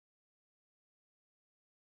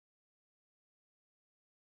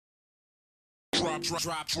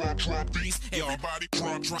drop these. Everybody drop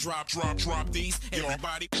these. Everybody drop these.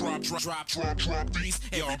 Everybody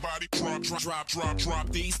drop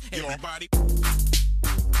these. Everybody.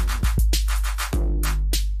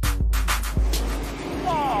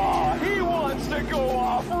 Ah, he wants to go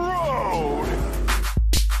off-road!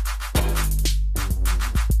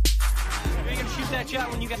 Are you gonna shoot that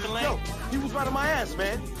shot when you get the leg? Yo, he was right on my ass,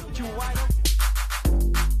 man. But you were wide open.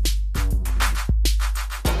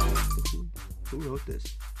 Who wrote this?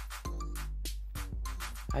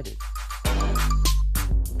 I did.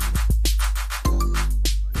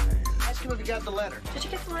 Ask him if he got the letter. Did you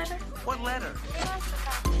get the letter? What letter?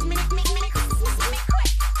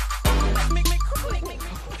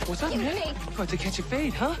 What's up, man? About to catch a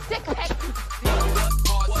fade, huh?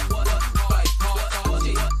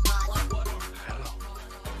 Hello.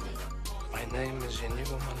 My name is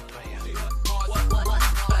Inigo Montoya.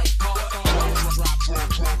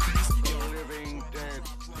 Living dead.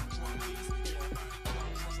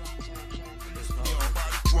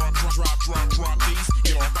 Drop these.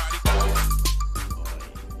 Everybody.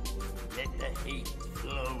 Let the hate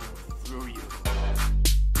flow through you.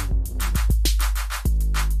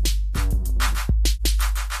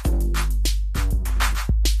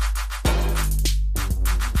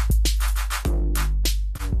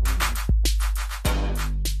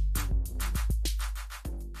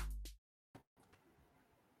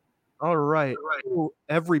 All right. Hello,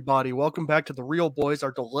 everybody. Welcome back to The Real Boys,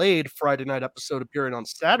 our delayed Friday night episode appearing on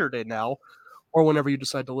Saturday now, or whenever you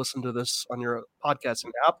decide to listen to this on your podcasting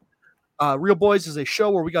app. Real Boys is a show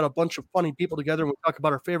where we got a bunch of funny people together and we talk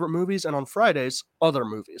about our favorite movies, and on Fridays, other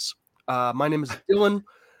movies. My name is Dylan.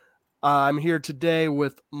 I'm here today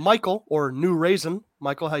with Michael, or New Raisin.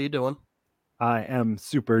 Michael, how you doing? I am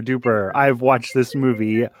super duper. I've watched this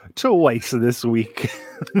movie twice this week.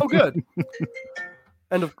 Oh, good.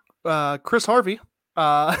 And Chris Harvey.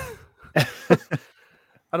 I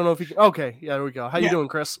don't know if you can. Okay, yeah, there we go. How you doing,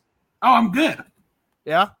 Chris? Oh, I'm good.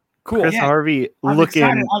 Yeah? Cool. Chris Harvey I'm looking.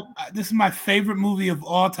 excited. This is my favorite movie of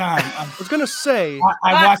all time. I was gonna say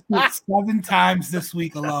I watched it 7 times this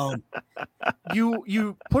week alone.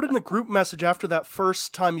 you put in the group message after that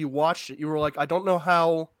first time you watched it. You were like, I don't know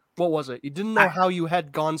how. What was it? You didn't know how you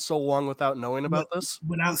had gone so long without knowing about this?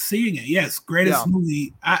 Without seeing it, yes, greatest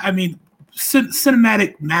movie. I mean,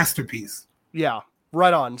 cinematic masterpiece. Yeah,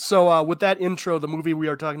 right on. So with that intro, the movie we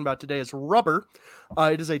are talking about today is Rubber.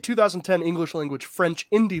 It is a 2010 English language French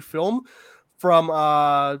indie film from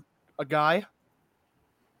a guy.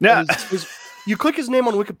 Yeah. You click his name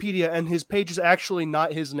on Wikipedia, and his page is actually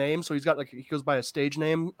not his name. So he's got he goes by a stage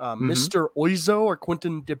name, Mr. Oizo or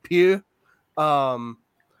Quentin Depieux.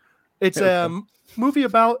 It's a movie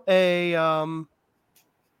about a.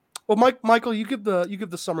 Well, Michael, you give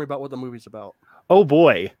the summary about what the movie's about. Oh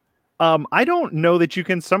boy, I don't know that you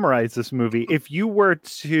can summarize this movie. If you were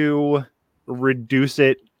to reduce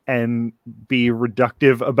it and be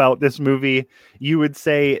reductive about this movie, you would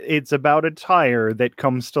say it's about a tire that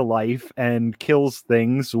comes to life and kills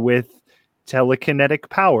things with telekinetic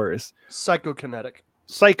powers. Psychokinetic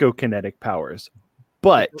powers.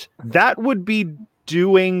 But that would be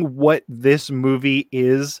doing what this movie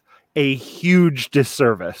is a huge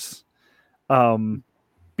disservice.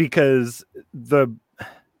 Because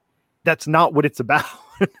that's not what it's about.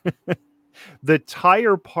 The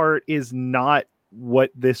tire part is not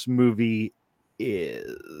what this movie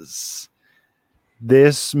is.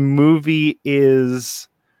 This movie is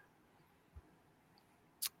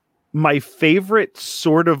my favorite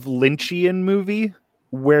sort of Lynchian movie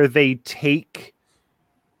where they take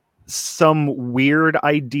some weird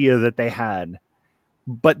idea that they had,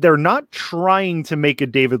 but they're not trying to make a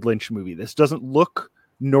David Lynch movie. This doesn't look,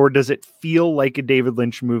 nor does it feel like a David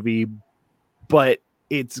Lynch movie, but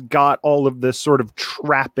it's got all of the sort of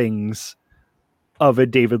trappings of a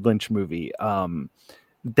David Lynch movie.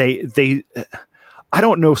 They, I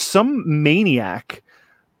don't know, some maniac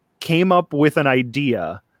came up with an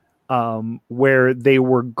idea where they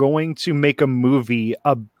were going to make a movie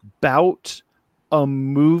about a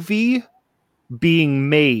movie being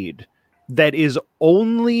made that is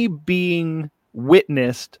only being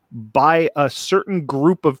witnessed by a certain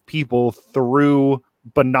group of people through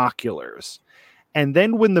binoculars. And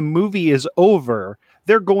then when the movie is over,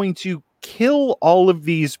 they're going to kill all of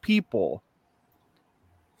these people.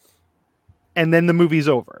 And then the movie's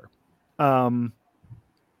over. I'm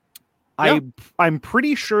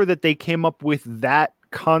pretty sure that they came up with that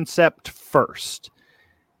concept first.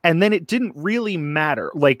 And then it didn't really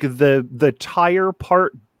matter. Like the tire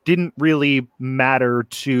part didn't really matter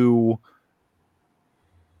to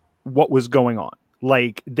what was going on.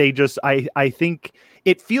 Like they just, I think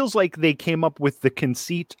it feels like they came up with the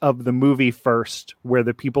conceit of the movie first, where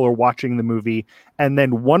the people are watching the movie, and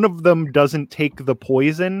then one of them doesn't take the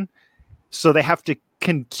poison, so they have to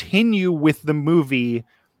continue with the movie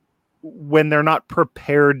when they're not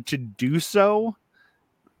prepared to do so.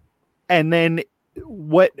 And then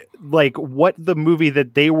what the movie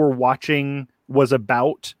that they were watching was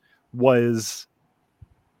about was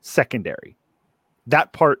secondary.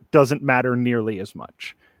 That part doesn't matter nearly as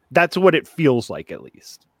much. That's what it feels like, at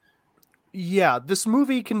least. Yeah, this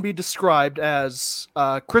movie can be described as,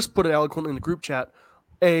 Chris put it eloquently in the group chat,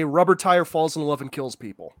 a rubber tire falls in love and kills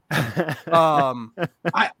people. I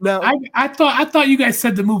thought you guys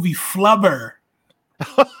said the movie Flubber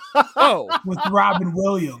Oh, with Robin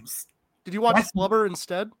Williams. did you watch Flubber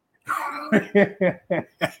instead?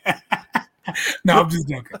 No, I'm just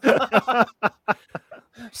joking.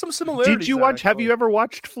 Some similarities. Did you there, watch? Have actually. you ever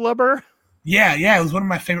watched Flubber? Yeah, it was one of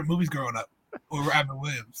my favorite movies growing up. With Robin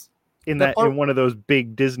Williams. In The part- in one of those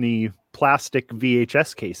big Disney plastic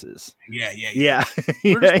VHS cases. Yeah. Yeah. The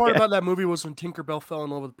weirdest part Yeah. about that movie was when Tinkerbell fell in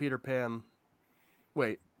love with Peter Pan.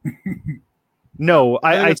 Wait, No,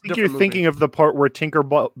 I think I it's a think you're different thinking movie. of the part where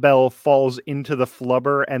Tinkerbell falls into the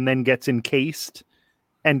flubber and then gets encased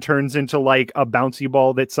and turns into like a bouncy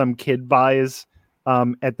ball that some kid buys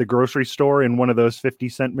at the grocery store in one of those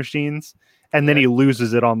 50-cent machines. And then he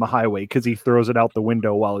loses it on the highway because he throws it out the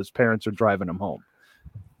window while his parents are driving him home.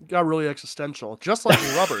 got really existential, just like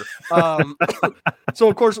Rubber. So,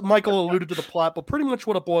 of course, Michael alluded to the plot, but pretty much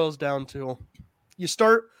what it boils down to, you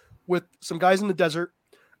start with some guys in the desert,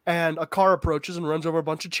 and a car approaches and runs over a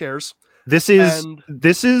bunch of chairs. This is And-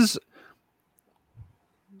 this is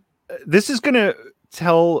going to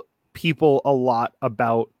tell people a lot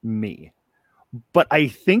about me. But I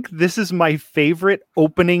think this is my favorite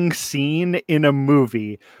opening scene in a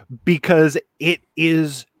movie because it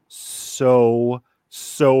is so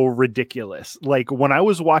ridiculous. Like when I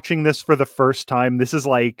was watching this for the first time, this is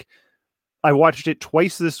like I watched it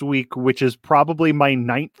twice this week, which is probably my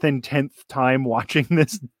 9th and 10th time watching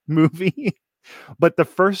this movie. But the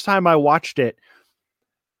first time I watched it,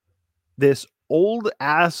 this old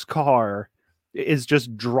ass car is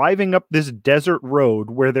just driving up this desert road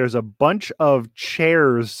where there's a bunch of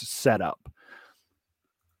chairs set up.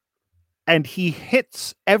 And he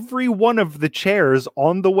hits every one of the chairs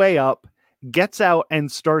on the way up, gets out, and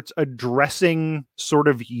starts addressing sort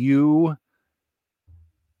of you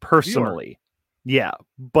personally. Yeah,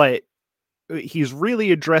 but he's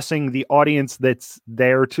really addressing the audience that's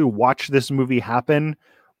there to watch this movie happen,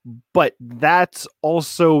 but that's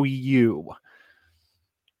also you.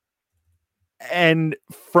 And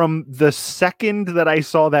from the second that I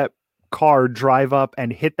saw that car drive up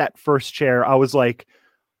and hit that first chair, I was like,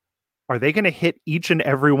 are they going to hit each and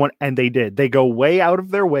every one? And they did. They go way out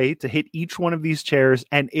of their way to hit each one of these chairs.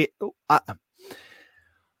 And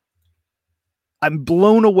I'm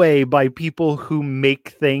blown away by people who make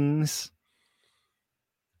things.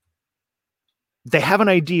 They have an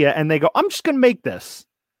idea and they go, I'm just going to make this.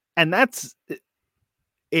 And that's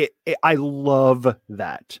it. I love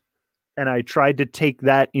that. And I tried to take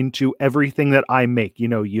that into everything that I make. You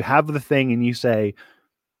know, you have the thing and you say,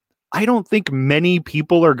 I don't think many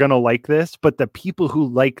people are going to like this, but the people who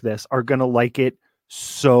like this are going to like it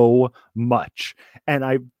so much.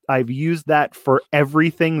 And I've used that for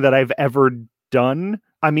everything that I've ever done.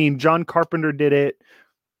 I mean, John Carpenter did it.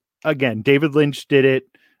 Again, David Lynch did it.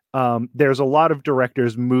 There's a lot of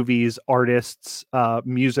directors, movies, artists,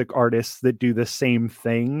 music artists that do the same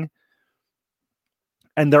thing.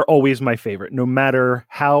 And they're always my favorite, no matter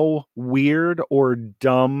how weird or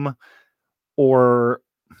dumb or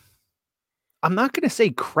I'm not going to say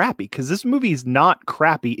crappy because this movie is not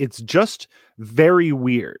crappy. It's just very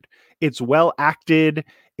weird. It's well acted.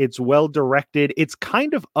 It's well directed. It's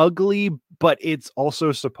kind of ugly, but it's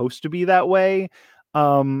also supposed to be that way.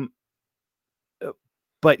 But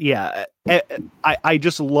yeah, I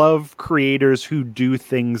just love creators who do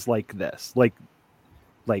things like this. Like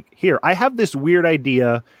here, I have this weird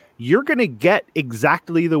idea. You're going to get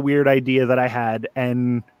exactly the weird idea that I had,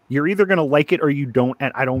 and you're either going to like it or you don't,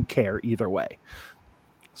 and I don't care either way.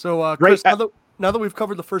 So, Chris, now that we've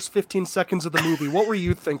covered the first 15 seconds of the movie, what were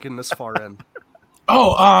you thinking this far in?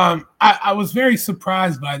 I was very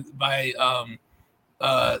surprised by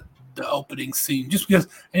the opening scene, just because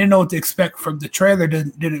I didn't know what to expect from the trailer.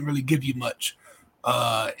 Didn't really give you much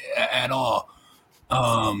at all,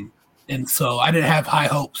 and so I didn't have high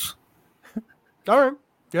hopes. All right,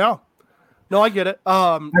 yeah, no, I get it.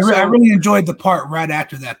 I really enjoyed the part right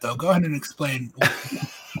after that, though. Go ahead and explain.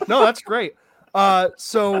 No, that's great.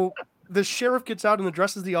 So the sheriff gets out and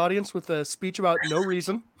addresses the audience with a speech about no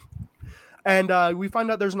reason. And we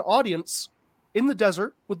find out there's an audience in the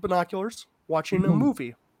desert with binoculars watching a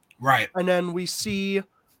movie. Right. And then we see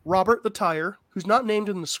Robert the Tire, who's not named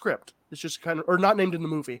in the script. It's just or not named in the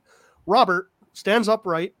movie. Robert stands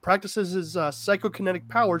upright, practices his psychokinetic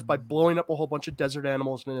powers by blowing up a whole bunch of desert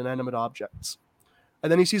animals and inanimate objects.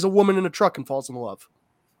 And then he sees a woman in a truck and falls in love.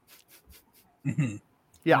 Mm-hmm.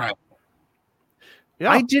 Yeah. Right.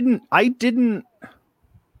 Yeah. I didn't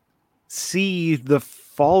see the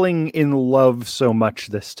falling in love so much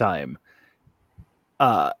this time.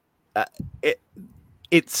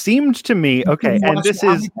 It seemed to me okay, and this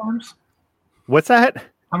is what's that?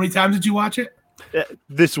 How many times did you watch it?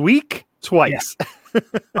 This week, twice. Yeah.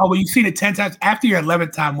 Oh, well, you've seen it 10 times. After your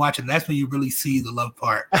 11th time watching, that's when you really see the love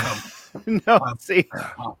part. No, see,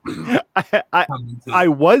 I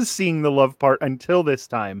was seeing the love part until this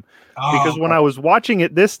time, because when I was watching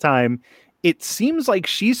it this time, it seems like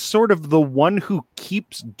she's sort of the one who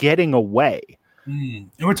keeps getting away. And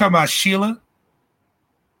we're talking about Sheila?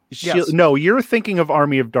 Yes. No, you're thinking of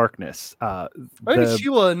Army of Darkness. I think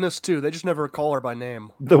Sheila in this too. They just never call her by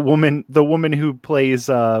name. The woman who plays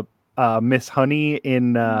Miss Honey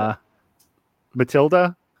in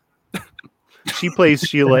Matilda. She plays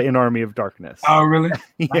Sheila in Army of Darkness. Oh, really?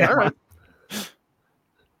 Yeah. All right.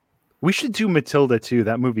 We should do Matilda too.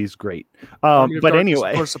 That movie's great. But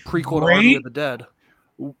anyway, of course, a prequel to Army of the Dead.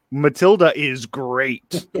 Matilda is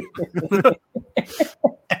great.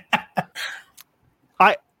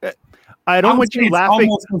 I don't want you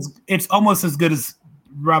laughing. It's almost as good as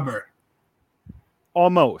Rubber.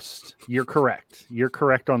 Almost. You're correct. You're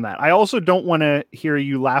correct on that. I also don't want to hear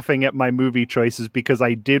you laughing at my movie choices because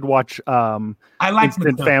I did watch Instant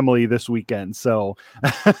Matilda. Family this weekend. So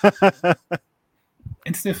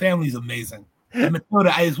Instant Family is amazing. And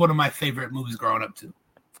Matilda is one of my favorite movies growing up too.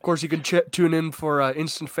 Of course, you can tune in for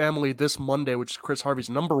Instant Family this Monday, which is Chris Harvey's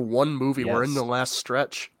 #1 movie. Yes. We're in the last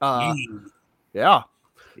stretch. Yeah.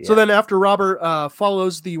 So then after Robert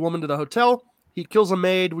follows the woman to the hotel, he kills a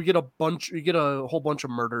maid. We get a whole bunch of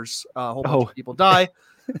murders. A whole bunch of people die.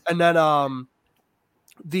 And then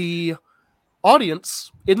the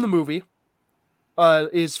audience in the movie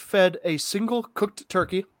is fed a single cooked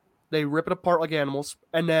turkey. They rip it apart like animals.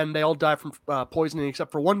 And then they all die from poisoning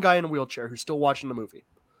except for one guy in a wheelchair who's still watching the movie.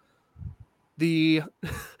 It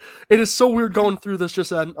is so weird going through this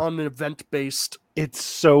just on an event-based. It's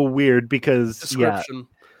so weird because description.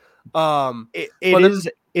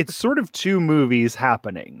 It's sort of two movies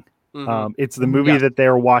happening. Mm-hmm. It's the movie that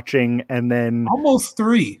they're watching, and then almost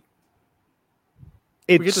 3.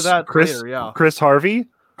 It's we get to that later, yeah. Chris Harvey.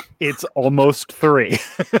 It's almost 3.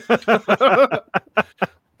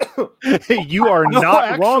 You are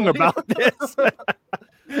not wrong about this.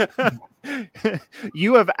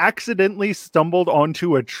 You have accidentally stumbled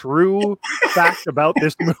onto a true fact about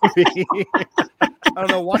this movie. I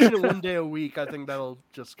don't know. Watching it one day a week, I think that'll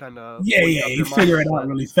just kind of you figure it out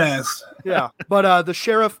really fast. Yeah, but the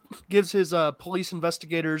sheriff gives his police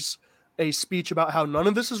investigators a speech about how none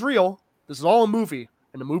of this is real. This is all a movie,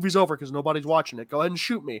 and the movie's over because nobody's watching it. Go ahead and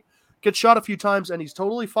shoot me. Gets shot a few times, and he's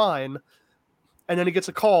totally fine. And then he gets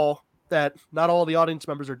a call that not all the audience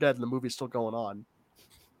members are dead, and the movie's still going on.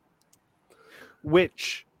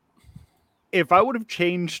 Which, if I would have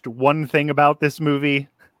changed one thing about this movie,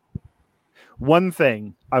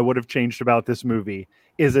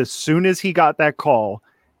 is as soon as he got that call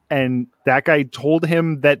and that guy told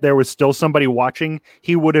him that there was still somebody watching,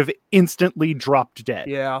 he would have instantly dropped dead.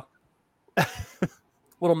 Yeah.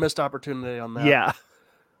 Little missed opportunity on that. Yeah.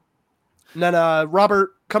 And then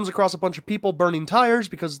Robert comes across a bunch of people burning tires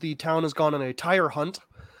because the town has gone on a tire hunt.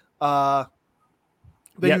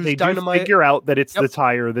 They do figure out that it's the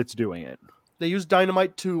tire that's doing it. They use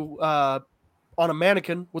dynamite to on a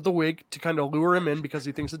mannequin with a wig to kind of lure him in because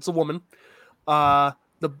he thinks it's a woman. The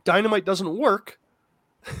dynamite doesn't work.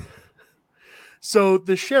 So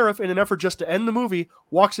the sheriff, in an effort just to end the movie,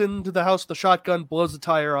 walks into the house with a shotgun, blows the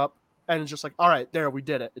tire up, and is just like, all right, there, we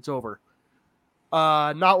did it. It's over.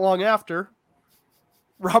 Not long after,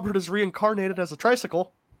 Robert is reincarnated as a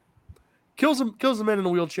tricycle, kills a man in a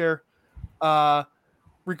wheelchair,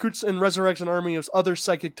 recruits and resurrects an army of other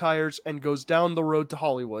psychic tires, and goes down the road to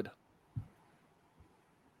Hollywood.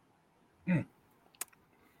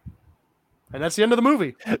 And that's the end of the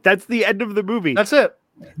movie. That's the end of the movie. That's it.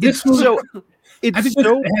 This movie, it's I think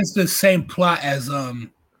so it has the same plot as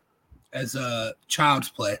Child's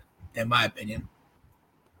Play, in my opinion.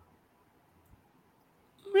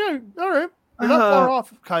 Yeah, all right. You're not far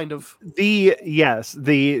off, kind of.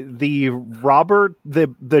 The Robert,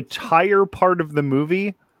 the tire part of the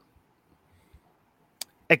movie,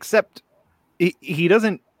 except he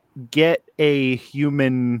doesn't get a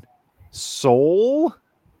human soul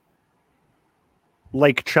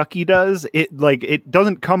like Chucky does. It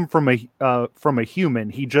doesn't come from a human.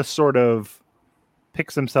 He just sort of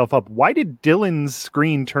picks himself up. Why did Dylan's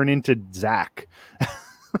screen turn into Zach?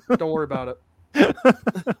 Don't worry about it.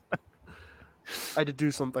 I had to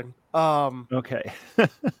do something. Okay.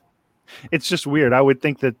 It's just weird. I would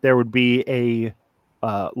think that there would be a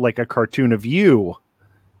like a cartoon of you.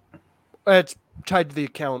 It's tied to the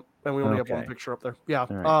account, and we only have one Okay. picture up there. Yeah.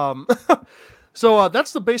 All So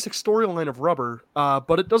that's the basic storyline of Rubber,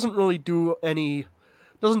 but it doesn't really do a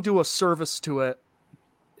service to it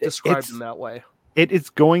described It's- in that way. It is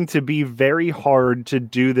going to be very hard to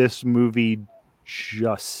do this movie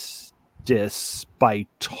justice by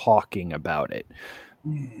talking about it,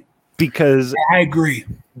 because I agree.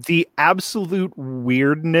 the absolute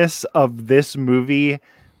weirdness of this movie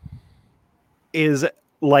is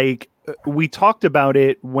like, we talked about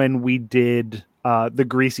it when we did The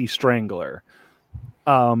Greasy Strangler.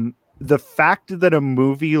 The fact that a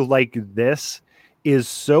movie like this is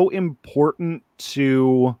so important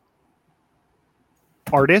to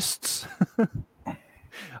artists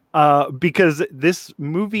because this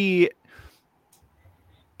movie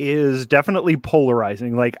is definitely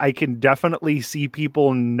polarizing. Like, I can definitely see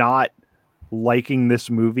people not liking this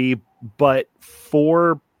movie, but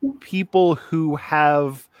for people who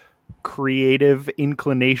have creative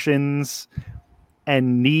inclinations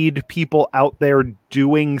and need people out there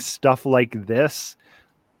doing stuff like this,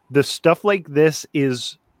 the stuff like this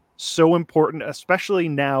is so important, especially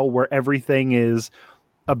now where everything is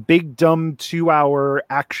a big dumb 2-hour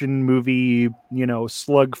action movie,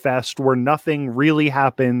 slugfest where nothing really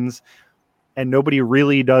happens and nobody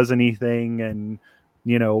really does anything. And,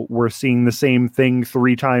 we're seeing the same thing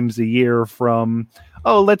 3 times a year from,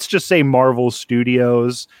 let's just say Marvel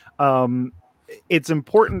Studios. It's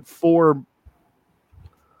important for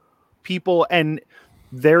people, and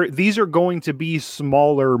these are going to be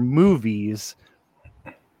smaller movies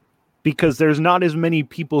because there's not as many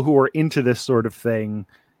people who are into this sort of thing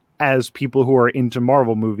as people who are into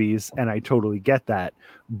Marvel movies, and I totally get that.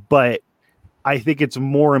 But I think it's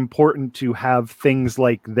more important to have things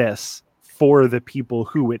like this for the people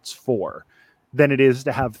who it's for than it is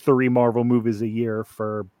to have 3 Marvel movies a year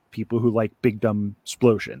for people who like big dumb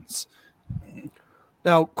explosions.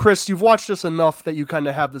 Now, Chris, you've watched this enough that you kind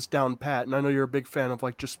of have this down pat, and I know you're a big fan of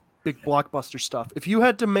like just big blockbuster stuff. If you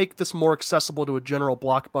had to make this more accessible to a general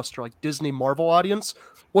blockbuster like Disney Marvel audience,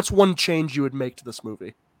 what's one change you would make to this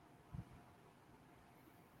movie?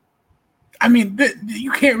 I mean,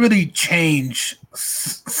 you can't really change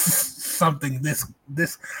something. This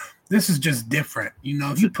is just different.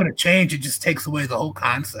 If you put a change, it just takes away the whole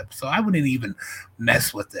concept. So I wouldn't even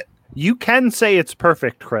mess with it. You can say it's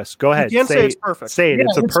perfect, Chris. Go ahead. You can say it's perfect. Say it. Yeah,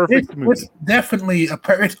 it's a perfect movie. It's definitely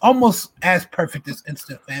it's almost as perfect as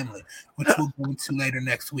Instant Family, which we'll go into later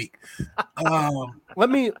next week. Let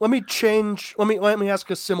me ask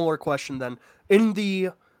a similar question then. In the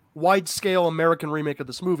wide scale American remake of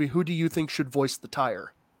this movie, who do you think should voice the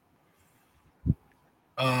tire?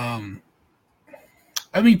 I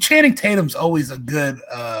mean, Channing Tatum's always a good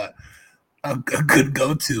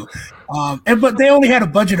go-to. But they only had a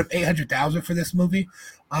budget of $800,000 for this movie.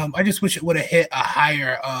 I just wish it would have hit a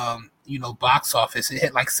higher box office. It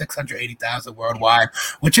hit like $680,000 worldwide,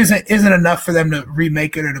 which isn't enough for them to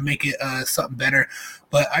remake it or to make it something better.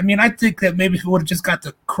 But I mean, I think that maybe if we would have just got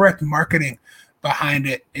the correct marketing behind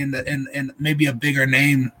it and maybe a bigger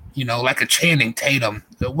name, like a Channing Tatum,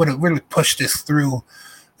 that would have really pushed this through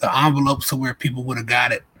the envelope to where people would have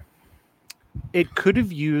got it. It could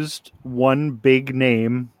have used one big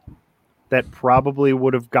name that probably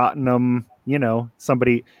would have gotten them,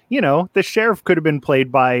 somebody, the sheriff could have been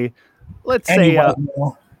played by, let's say a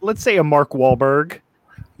Mark Wahlberg.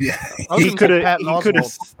 Yeah. He could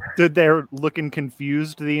have stood there looking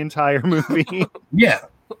confused the entire movie. Yeah.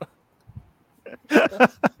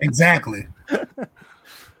 Exactly.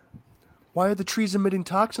 Why are the trees emitting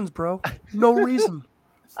toxins, bro? No reason.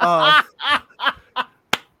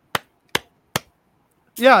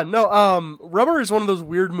 Yeah, no, Rubber is one of those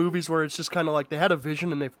weird movies where it's just kind of like they had a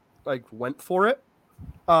vision and they like went for it.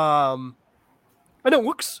 And it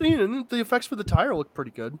looks, the effects for the tire look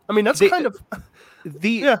pretty good. I mean, that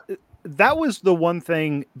was the one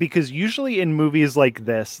thing, because usually in movies like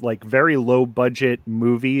this, like very low budget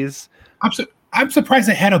movies, I'm surprised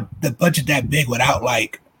they had the budget that big without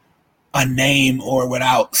like a name or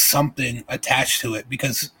without something attached to it,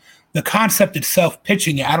 because the concept itself,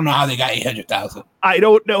 pitching it, I don't know how they got $800,000. I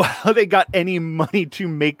don't know how they got any money to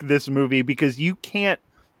make this movie, because you can't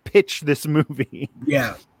pitch this movie.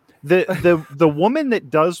 Yeah. The woman that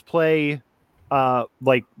does play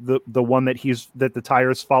like the one that the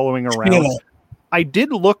tire's following around. Sheila. I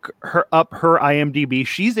did look her IMDb.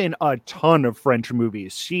 She's in a ton of French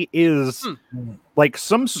movies. She is like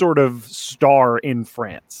some sort of star in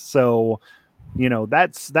France. So,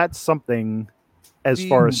 that's something as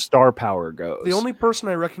far as star power goes. The only person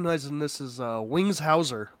I recognize in this is Wings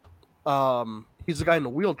Hauser. He's the guy in the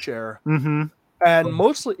wheelchair. Mm-hmm. And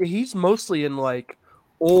he's mostly in like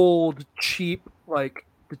old, cheap, like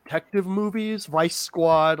detective movies, Vice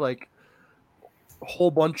Squad, like a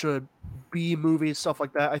whole bunch of B movies, stuff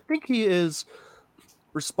like that. I think he is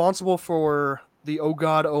responsible for the "Oh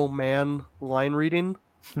God, Oh Man" line reading.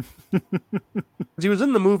 He was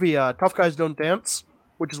in the movie Tough Guys Don't Dance,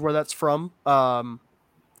 which is where that's from. Oh,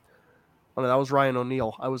 no, that was Ryan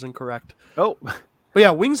O'Neal. I was incorrect. Oh, but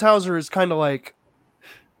yeah, Wings Hauser is kind of like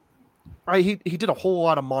he did a whole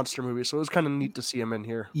lot of monster movies, so it was kind of neat to see him in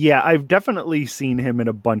here. Yeah, I've definitely seen him in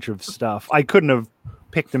a bunch of stuff. I couldn't have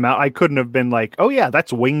picked him out. I couldn't have been like, oh yeah,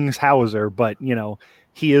 that's Wings Hauser, but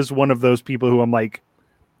he is one of those people who I'm like,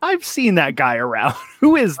 I've seen that guy around.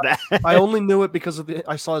 Who is that? I only knew it because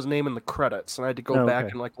I saw his name in the credits, and I had to go back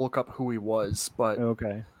Okay. and like look up who he was. But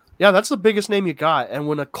Okay. yeah, that's the biggest name you got. And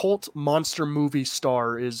when a cult monster movie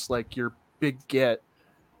star is like your big get,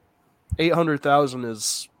 800,000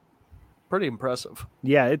 is pretty impressive.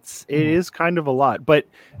 Yeah, it is kind of a lot, but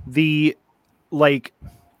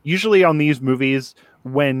usually on these movies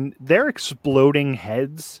when they're exploding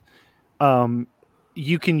heads,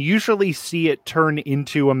 you can usually see it turn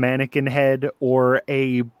into a mannequin head or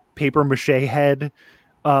a paper mache head.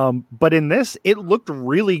 But in this, it looked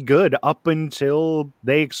really good up until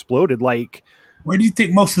they exploded. Like, Where do you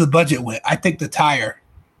think most of the budget went? I think the tire.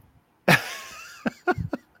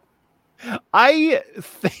 I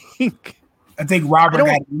think Robert got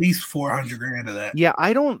at least $400,000 of that. Yeah,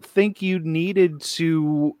 I don't think you needed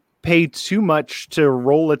to pay too much to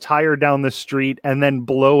roll a tire down the street and then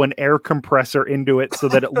blow an air compressor into it so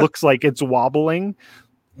that it looks like it's wobbling.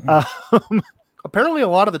 Apparently, a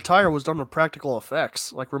lot of the tire was done with practical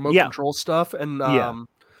effects, like remote control stuff, and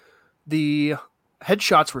the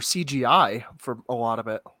headshots were CGI for a lot of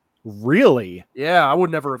it. Really? Yeah, I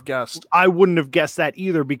would never have guessed. I wouldn't have guessed that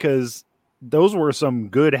either because those were some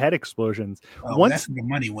good head explosions. That's where the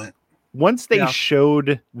money went. Once they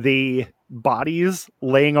showed the bodies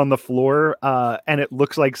laying on the floor, and it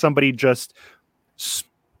looks like somebody just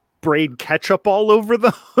sprayed ketchup all over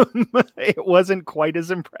them, it wasn't quite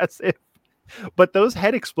as impressive. But those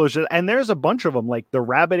head explosions, and there's a bunch of them, like the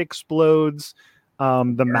rabbit explodes,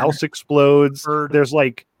 the mouse explodes. There's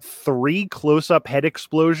like 3 close-up head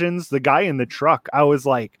explosions. The guy in the truck, I was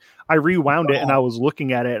like, I rewound it and I was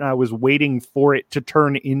looking at it and I was waiting for it to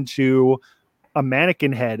turn into a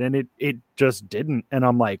mannequin head, and it just didn't. And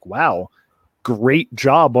I'm like, wow, great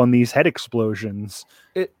job on these head explosions.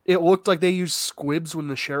 It looked like they used squibs when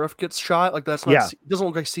the sheriff gets shot. Like that's not. It doesn't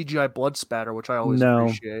look like CGI blood spatter, which I always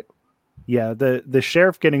appreciate. Yeah, the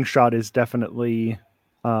sheriff getting shot is definitely,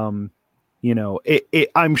 I'm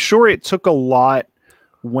sure it took a lot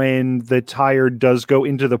when the tire does go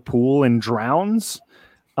into the pool and drowns.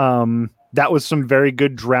 That was some very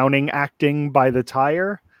good drowning acting by the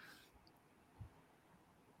tire.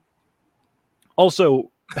 Also,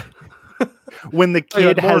 when the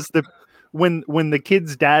kid when the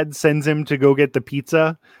kid's dad sends him to go get the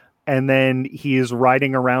pizza, and then he is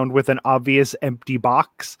riding around with an obvious empty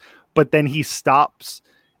box, but then he stops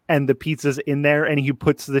and the pizza's in there and he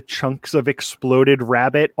puts the chunks of exploded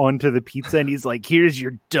rabbit onto the pizza and he's like, here's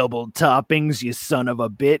your double toppings, you son of a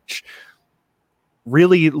bitch.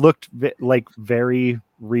 Really looked like very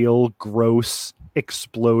real, gross,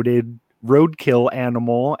 exploded roadkill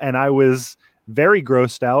animal, and I was very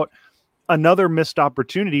grossed out. Another missed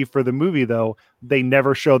opportunity for the movie, though. They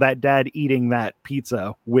never show that dad eating that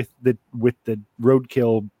pizza with the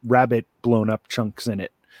roadkill rabbit blown up chunks in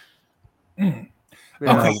it.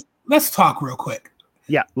 Okay, let's talk real quick.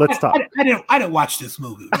 Yeah, let's talk. I didn't watch this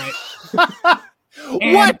movie, right?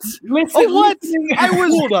 What? What? I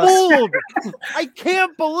was fooled. I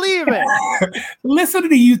can't believe it. Listening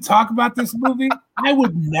to you talk about this movie, I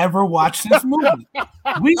would never watch this movie.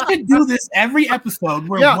 We should do this every episode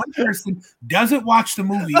where one person doesn't watch the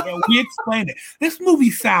movie and we explain it. This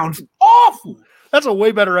movie sounds awful. That's a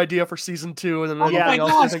way better idea for season 2 than anything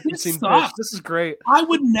else I think you've seen. This is great. I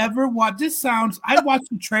would never watch. This sounds. I watched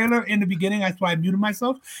the trailer in the beginning. That's why I muted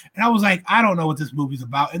myself, and I was like, I don't know what this movie's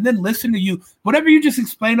about. And then listen to you, whatever you just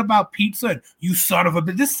explained about pizza, and you son of a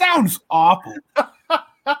bitch. This sounds awful.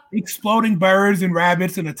 Exploding birds and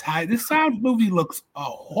rabbits and a tie. This movie looks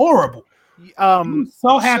horrible. I'm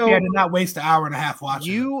so happy so I did not waste an hour and a half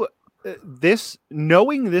watching it. you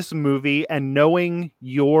knowing this movie and knowing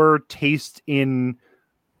your taste in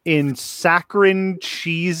saccharine,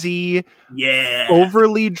 cheesy, Yeah.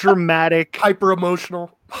 overly dramatic, Hyper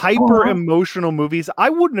emotional. hyper emotional movies, I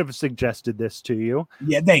wouldn't have suggested this to you.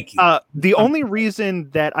 Yeah, thank you. The only reason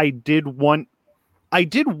that I did want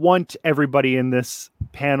everybody in this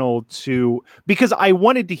panel to, because I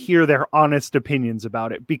wanted to hear their honest opinions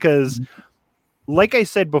about it, because like I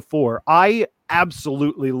said before, I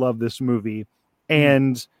absolutely love this movie,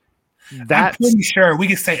 and I'm that's pretty sure we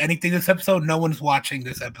can say anything this episode. No one's watching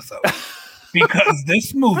this episode because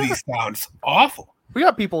this movie sounds awful. We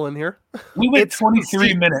got people in here. We went It's-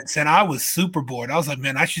 23 minutes and I was super bored. I was like,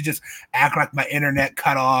 man, I should just act like my internet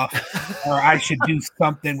cut off, or I should do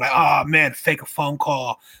something like, oh man, fake a phone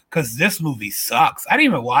call, because this movie sucks. I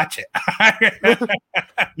didn't even watch it.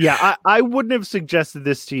 yeah, I wouldn't have suggested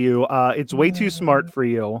this to you. It's way too smart for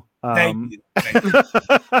you. Thank you. Thank you.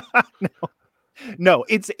 No,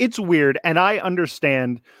 it's weird, and I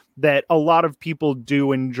understand that a lot of people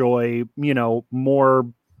do enjoy, more,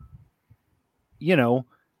 I'm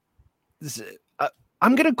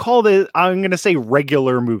gonna say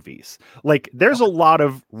regular movies. Like, there's a lot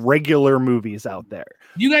of regular movies out there.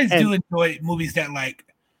 You guys do enjoy movies that are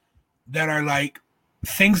like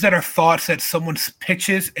things that are thoughts that someone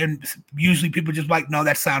pitches, and usually people just like, no,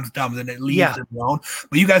 that sounds dumb, and it leaves it alone.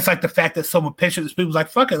 But you guys like the fact that someone pitches, people's like,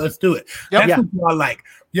 fuck it, let's do it. Yep. That's what y'all like.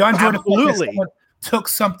 You enjoy the fact that Absolutely. someone took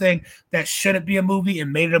something that shouldn't be a movie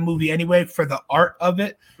and made it a movie anyway for the art of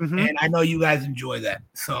it. Mhm. And I know you guys enjoy that.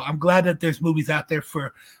 So I'm glad that there's movies out there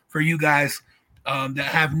for you guys that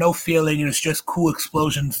have no feeling, and it's just cool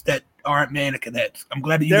explosions that aren't mannequin heads. I'm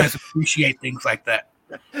glad that you guys appreciate things like that.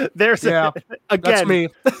 There's Yeah, That's again, me.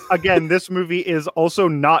 again, this movie is also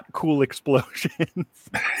not cool explosions.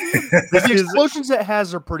 The explosions it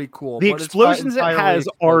has are pretty cool. The but it's not explosions it entirely has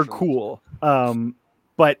are explosions. cool.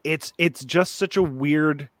 But it's just such a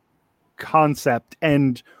weird concept,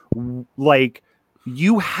 and like,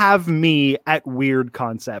 you have me at weird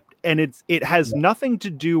concept, and it has nothing to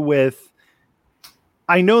do with.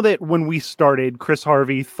 I know that when we started, Chris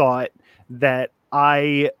Harvey thought that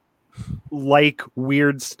I like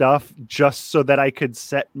weird stuff just so that I could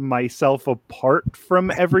set myself apart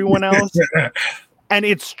from everyone else. And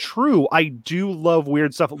it's true. I do love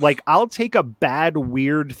weird stuff. Like, I'll take a bad,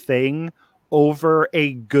 weird thing over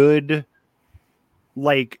a good,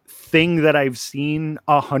 like, thing that I've seen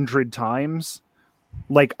 100 times.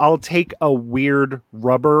 Like, I'll take a weird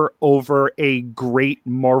rubber over a great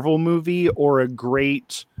Marvel movie or a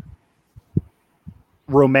great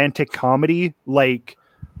romantic comedy. Like,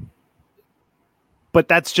 but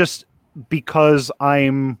that's just because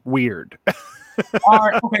I'm weird. All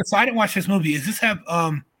right, okay, so I didn't watch this movie. Does this have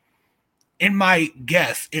in my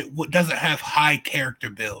guess, doesn't have high character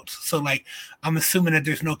builds. So, like, I'm assuming that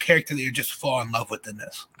there's no character that you just fall in love with in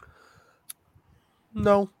this.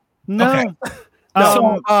 No. No.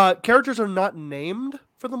 Okay. Characters are not named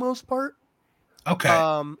for the most part. Okay.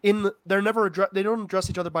 They're never they don't address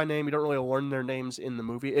each other by name. You don't really learn their names in the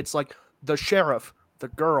movie. It's like the sheriff, the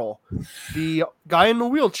girl, the guy in the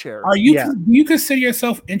wheelchair. Do yeah. you consider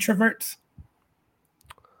yourself introverts?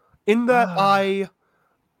 In that I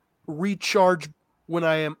recharge when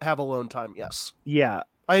I have alone time. Yes, Yeah.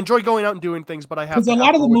 I enjoy going out and doing things, but I have Because a to lot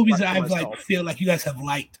have of the always movies time that for I've myself. feel like you guys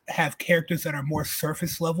have characters that are more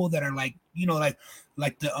surface level, that are like,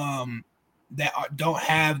 like the don't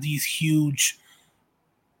have these huge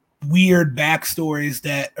weird backstories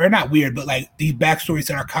that are not weird, but like these backstories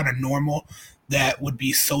that are kind of normal, that would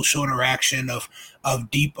be social interaction of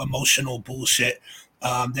deep emotional bullshit.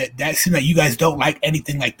 That seems like you guys don't like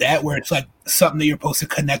anything like that, where it's like something that you're supposed to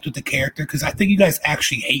connect with the character. Because I think you guys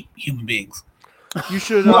actually hate human beings. You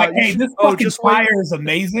should. Like, you hey, should- this oh, fucking just wait. fire is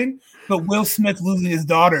amazing, but Will Smith losing his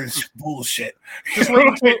daughter is bullshit. Just wait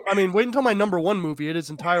until my number one movie. It is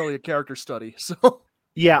entirely a character study. So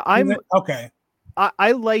Yeah. Okay.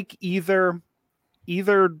 I like either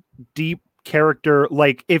deep character.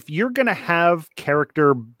 Like, if you're gonna have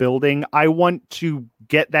character building, I want to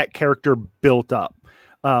get that character built up.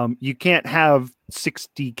 You can't have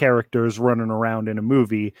 60 characters running around in a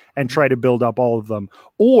movie and try to build up all of them.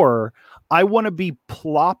 Or I want to be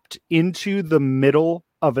plopped into the middle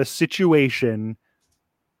of a situation,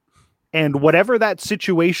 and whatever that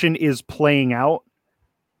situation is playing out,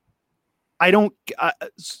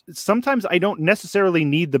 sometimes I don't necessarily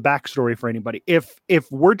need the backstory for anybody. If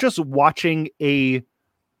we're just watching a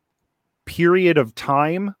period of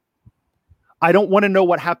time, I don't want to know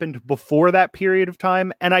what happened before that period of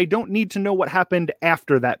time, and I don't need to know what happened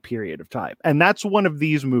after that period of time. And that's one of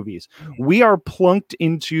these movies. We are plunked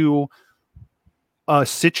into a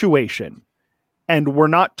situation, and we're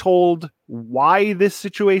not told why this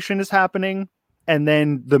situation is happening, and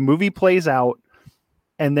then the movie plays out,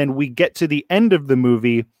 and then we get to the end of the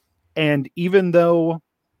movie, and even though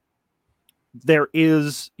there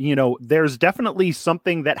is, there's definitely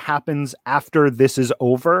something that happens after this is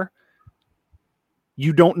over,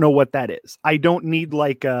 you don't know what that is. I don't need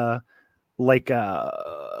like a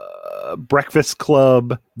Breakfast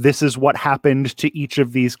Club, this is what happened to each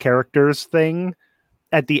of these characters thing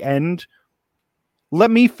at the end. Let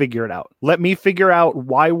me figure it out. Let me figure out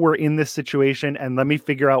why we're in this situation, and let me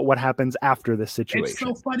figure out what happens after this situation. It's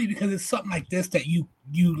so funny because it's something like this that you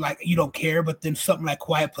like, you don't care, but then something like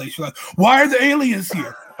Quiet Place, you're like, why are the aliens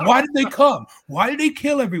here? Why did they come? Why did they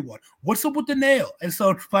kill everyone? What's up with the nail? And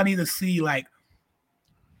so it's funny to see, like,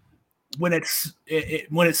 when it's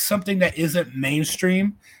something that isn't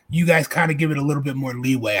mainstream, you guys kind of give it a little bit more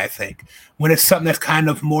leeway, I think. When it's something that's kind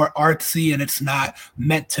of more artsy and it's not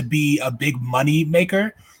meant to be a big money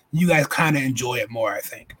maker, you guys kind of enjoy it more, I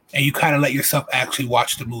think. And you kind of let yourself actually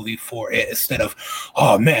watch the movie for it instead of,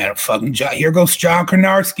 oh man, fucking here goes John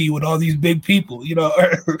Karnarski with all these big people, you know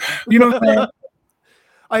what I'm saying?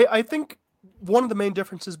 I think one of the main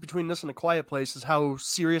differences between this and A Quiet Place is how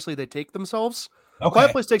seriously they take themselves. Okay.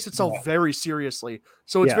 Quiet Place takes itself very seriously.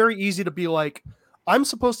 So it's very easy to be like, I'm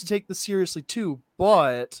supposed to take this seriously too,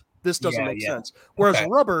 but this doesn't make sense. Whereas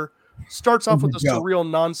Rubber starts off with a surreal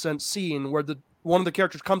nonsense scene where one of the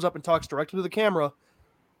characters comes up and talks directly to the camera.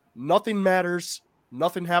 Nothing matters.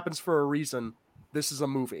 Nothing happens for a reason. This is a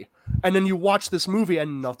movie. And then you watch this movie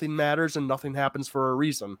and nothing matters and nothing happens for a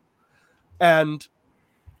reason. And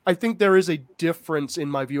I think there is a difference in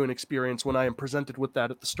my viewing experience when I am presented with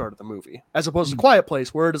that at the start of the movie, as opposed to Quiet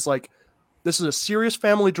Place, where it is like, this is a serious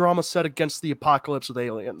family drama set against the apocalypse with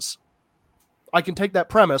aliens. I can take that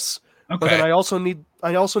premise, but then I also need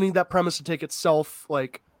that premise to take itself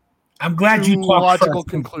like. I'm glad you talked logical first.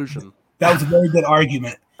 Conclusion. That was a very good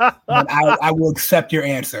argument. I will accept your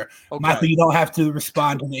answer, Michael. You don't have to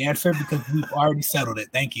respond to the answer because we've already settled it.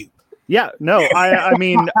 Thank you. Yeah, no, I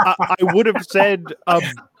mean, I would have said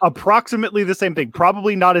approximately the same thing.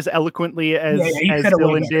 Probably not as eloquently as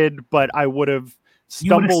Dylan did, but I would have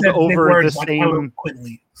stumbled over the same.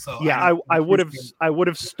 So yeah, I would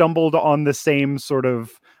have stumbled on the same sort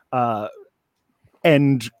of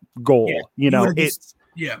end goal. This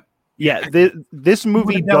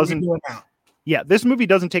movie doesn't. Yeah, this movie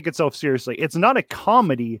doesn't take itself seriously. It's not a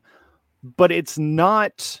comedy, but it's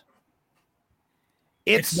not.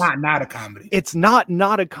 It's not a comedy. It's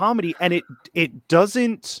not a comedy, and it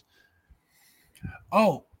doesn't.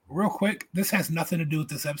 Oh, real quick, this has nothing to do with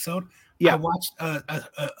this episode. Yeah, I watched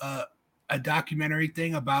a documentary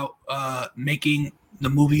thing about making the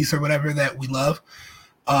movies or whatever that we love.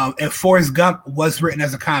 And Forrest Gump was written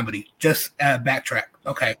as a comedy. Just backtrack.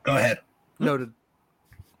 Okay, go ahead. Noted.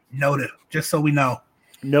 Just so we know.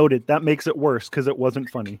 Noted. That makes it worse because it wasn't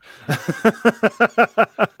funny.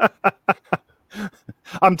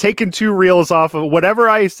 I'm taking 2 reels off of whatever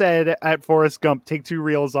I said at Forrest Gump. Take 2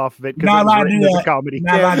 reels off of it because it was written as a comedy. You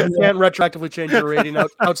can't retroactively change your rating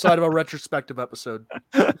outside of a retrospective episode.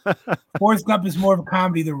 Forrest Gump is more of a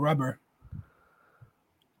comedy than Rubber.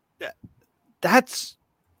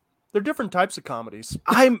 They're different types of comedies.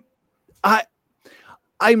 I'm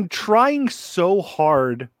trying so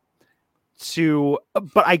hard to,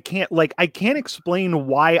 but I can't explain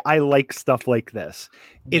why I like stuff like this.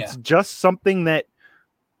 It's just something that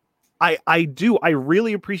I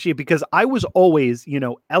really appreciate because I was always,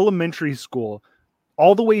 elementary school,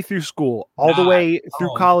 all the way through school, all the way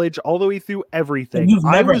through college, all the way through everything. You've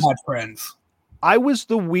never had friends. I was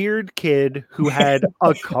the weird kid who had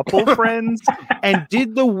a couple friends and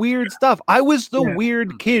did the weird stuff. I was the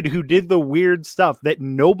weird kid who did the weird stuff that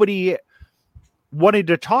nobody wanted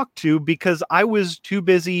to talk to because I was too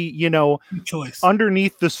busy,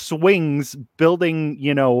 underneath the swings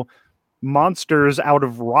building, monsters out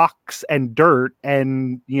of rocks and dirt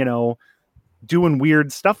and, doing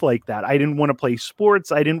weird stuff like that. I didn't want to play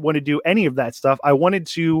sports. I didn't want to do any of that stuff. I wanted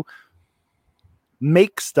to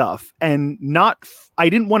make stuff and I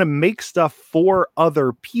didn't want to make stuff for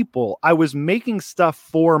other people. I was making stuff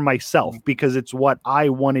for myself because it's what I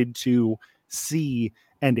wanted to see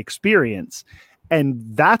and experience. And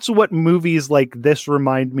that's what movies like this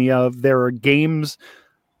remind me of. There are games,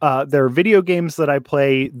 there are video games that I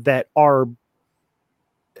play that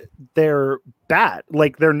they're bad.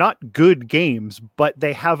 Like they're not good games, but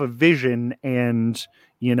they have a vision and,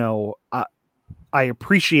 I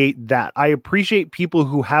appreciate that. I appreciate people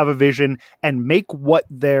who have a vision and make what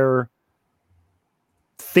they're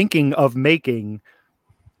thinking of making,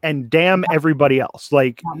 and damn everybody else.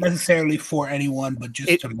 Like, Not necessarily for anyone, but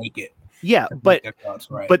just to make it. Yeah, to make but their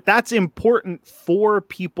thoughts right. but that's important for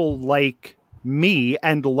people like me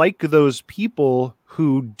and like those people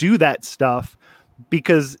who do that stuff,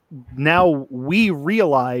 because now we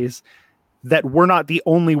realize that we're not the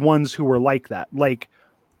only ones who are like that. Like,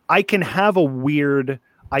 I can have a weird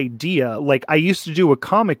idea. Like, I used to do a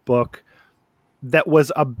comic book that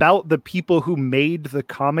was about the people who made the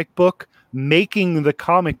comic book, making the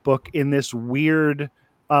comic book in this weird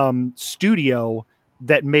studio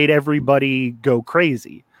that made everybody go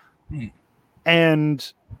crazy.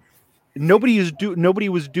 And nobody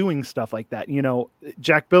was doing stuff like that. You know,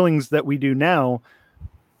 Jack Billings that we do now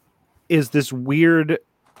is this weird,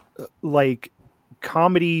 like,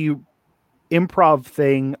 comedy improv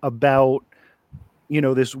thing about, you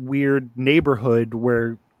know, this weird neighborhood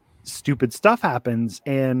where stupid stuff happens,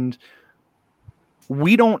 and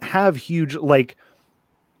we don't have huge, like,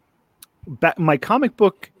 my comic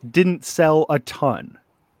book didn't sell a ton,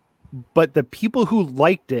 but the people who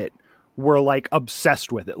liked it were like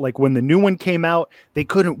obsessed with it. Like, when the new one came out, they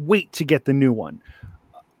couldn't wait to get the new one.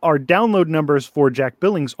 Our download numbers for Jack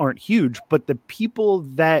Billings aren't huge, but the people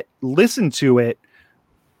that listen to it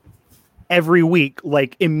every week,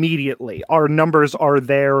 like, immediately, our numbers are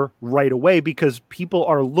there right away because people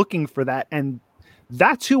are looking for that. And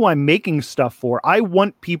that's who I'm making stuff for. I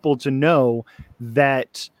want people to know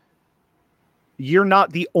that you're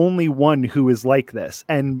not the only one who is like this.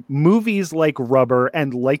 And movies like Rubber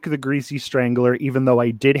and like The Greasy Strangler, even though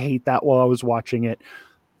I did hate that while I was watching it,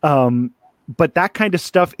 but that kind of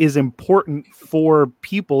stuff is important for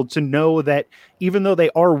people to know that even though they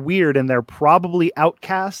are weird and they're probably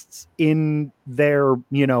outcasts in their,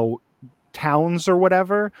 you know, towns or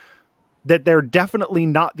whatever, that they're definitely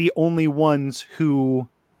not the only ones who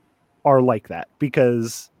are like that,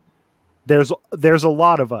 because there's a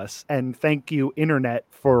lot of us. And thank you, internet,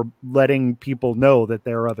 for letting people know that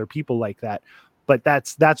there are other people like that. But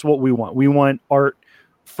that's what we want. We want art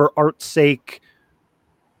for art's sake.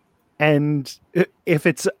 And if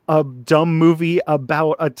it's a dumb movie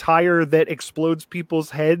about a tire that explodes people's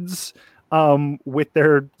heads with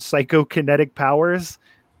their psychokinetic powers,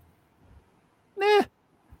 then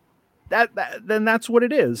that's what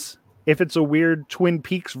it is. If it's a weird Twin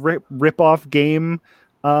Peaks rip-off game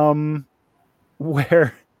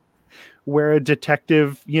where a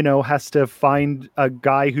detective, you know, has to find a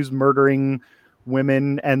guy who's murdering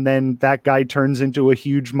women, and then that guy turns into a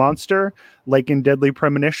huge monster, like in Deadly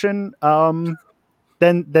Premonition,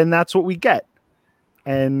 then that's what we get.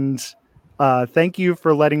 And thank you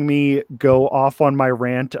for letting me go off on my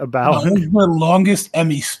rant about the longest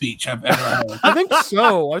Emmy speech I've ever heard. I think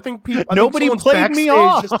so. I think nobody played me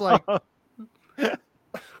off. Just like,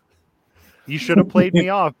 you should have played me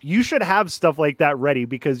off. You should have stuff like that ready,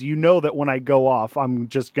 because you know that when I go off, I'm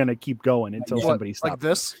just gonna keep going until somebody stops. Like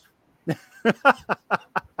this.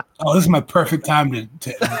 Oh, this is my perfect time to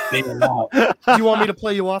bail out. Do you want me to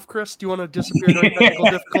play you off, Chris? Do you want to disappear during technical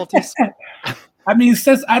difficulties? I mean,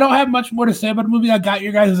 since I don't have much more to say about the movie, I got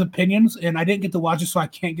your guys' opinions, and I didn't get to watch it, so I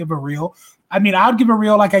can't give a reel. I mean, I'd give a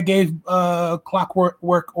reel like I gave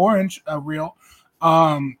Clockwork Orange a reel.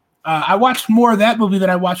 I watched more of that movie than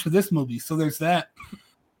I watched of this movie, so there's that.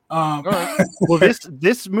 Right. Well,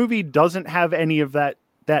 this movie doesn't have any of that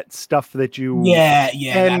stuff that you. Yeah.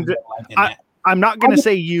 And I'm not going to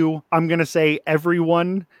say you. I'm going to say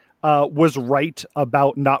everyone was right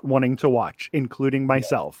about not wanting to watch, including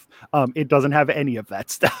myself. It doesn't have any of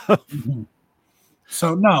that stuff. Mm-hmm.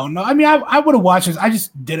 So no. I mean, I would have watched this. I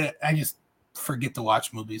just didn't. I just forget to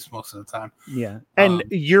watch movies most of the time. Yeah, and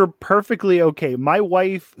you're perfectly okay. My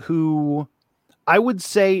wife, who I would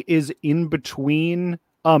say is in between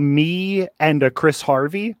me and a Chris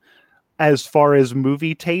Harvey as far as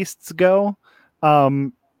movie tastes go,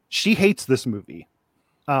 she hates this movie.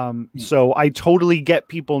 So I totally get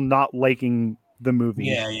people not liking the movie.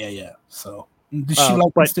 Yeah. So did she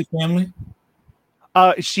like Instant Family?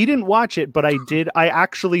 She didn't watch it, but I did. I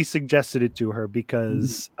actually suggested it to her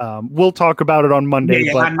because we'll talk about it on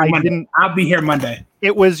Monday. But I didn't. I'll be here Monday.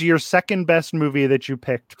 It was your second best movie that you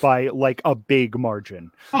picked by like a big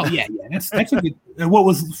margin. Oh yeah. That's a good. What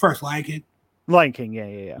was the first? Lion King. Lion King.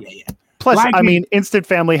 Yeah. Yeah. Plus, Lion I King. mean, Instant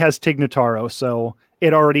Family has Tig Notaro, so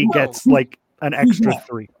it already gets like an extra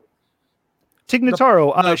 3. Tig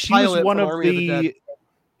Notaro. She was one of the.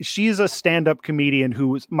 she's a stand-up comedian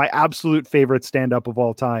who's my absolute favorite stand-up of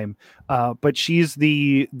all time. But she's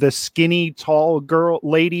the skinny, tall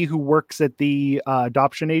lady who works at the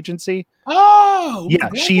adoption agency. Oh, Yeah,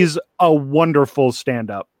 she's a wonderful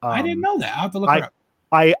stand-up. I didn't know that. I'll have to look her up.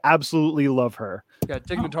 I absolutely love her. Yeah,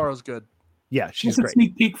 Tig Notaro's good. Yeah, she's Just a great.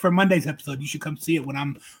 sneak peek for Monday's episode. You should come see it when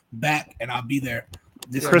I'm back, and I'll be there.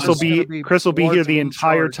 This Chris will Monday. be Chris will be here the largely in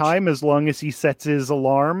entire charge. time as long as he sets his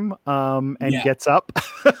alarm and Yeah. gets up.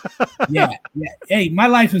 yeah. Hey, my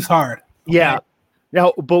life is hard. okay? Yeah.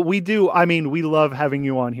 No, but we love having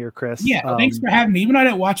you on here, Chris. Yeah. Thanks for having me. Even though I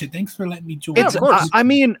didn't watch it, thanks for letting me join. Yeah, It's, of course. I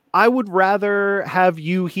mean, I would rather have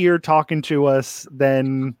you here talking to us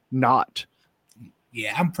than not.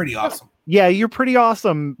 Yeah, I'm pretty awesome. Yeah, you're pretty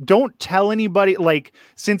awesome. Don't tell anybody, like,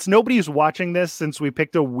 since nobody's watching this, since we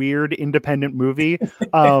picked a weird independent movie,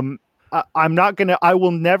 I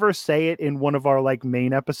will never say it in one of our like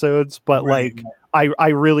main episodes, but Right. I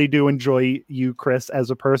really do enjoy you, Chris, as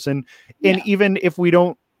a person. And Yeah. even if we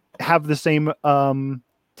don't have the same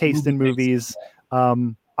taste in Movie movies,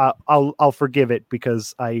 I'll forgive it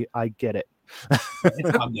because I get it.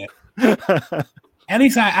 It's all good. At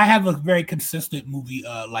least I have a very consistent movie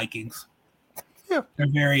likings. Yeah. They're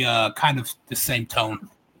very kind of the same tone.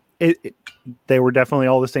 They were definitely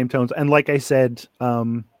all the same tones. And like I said,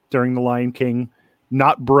 during The Lion King,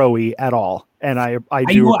 not broy at all. And I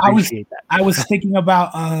do appreciate that. I was thinking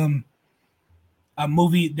about a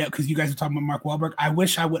movie that, because you guys were talking about Mark Wahlberg. I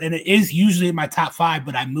wish I would, and it is usually in my top 5,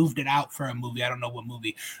 but I moved it out for a movie. I don't know what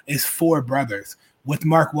movie. It's Four Brothers with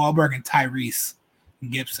Mark Wahlberg and Tyrese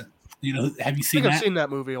Gibson. You know, have you I seen think I've that? seen that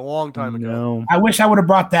movie a long time ago. No. I wish I would have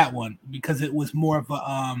brought that one because it was more of a.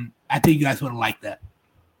 I think you guys would have liked that.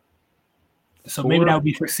 So maybe that would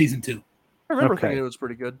be for season 2. I remember Okay. thinking it was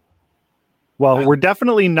pretty good. Well, we're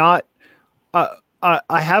definitely not. I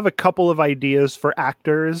have a couple of ideas for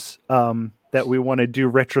actors that we want to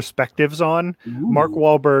do retrospectives on. Mark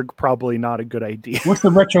Wahlberg, probably not a good idea. What's the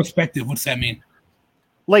retrospective? What's that mean?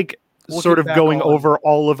 Like Looking sort of back going on- over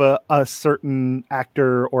all of a certain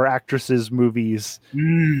actor or actress's movies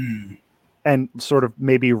and sort of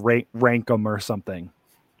maybe rank them or something.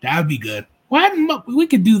 That would be good. Well, we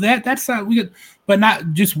could do that. That's not we could, but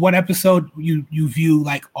not just one episode. You view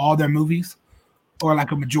like all their movies, or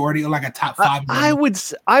like a majority, or like a top 5. I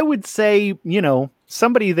would say, you know,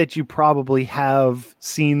 somebody that you probably have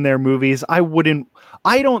seen their movies. I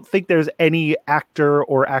don't think there's any actor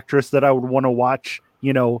or actress that I would want to watch,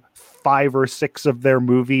 you know, 5 or 6 of their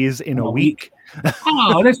movies in a week.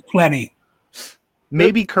 Oh, there's plenty.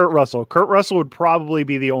 Maybe Kurt Russell. Kurt Russell would probably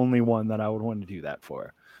be the only one that I would want to do that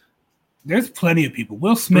for. There's plenty of people.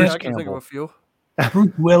 Will Yeah, Smith, I can think of Campbell. a few.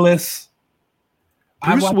 Bruce Willis,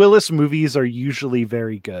 Bruce Willis movies are usually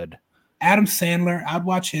very good. Adam Sandler. I'd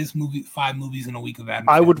watch his 5 movies in a week of Adam.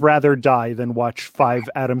 I would Sandler. rather die than watch 5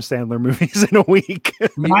 Adam Sandler movies in a week.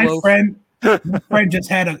 My Meatloaf. friend just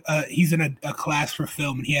had he's in a class for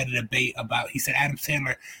film, and he had a debate about. He said Adam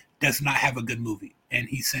Sandler does not have a good movie, and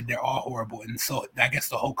he said they're all horrible. And so I guess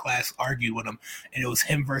the whole class argued with him, and it was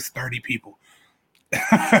him versus 30 people.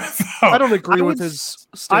 I don't agree with his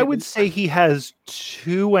statement. I would say he has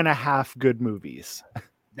 2.5 good movies.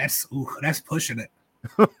 That's pushing it.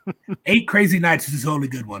 8 Crazy Nights is his only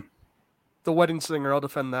good one. The Wedding Singer, I'll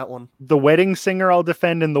defend that one. The Wedding Singer I'll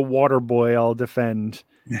defend, and The Water Boy I'll defend.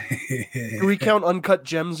 Do we count Uncut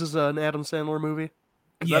Gems as an Adam Sandler movie?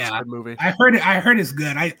 'Cause that's a Yeah, good movie. I heard it's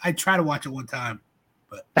good. I try to watch it one time,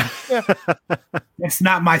 but it's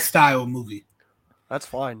not my style of movie. That's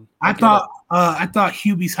fine. I get thought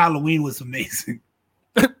Hubie's Halloween was amazing.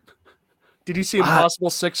 it. Did you see Impossible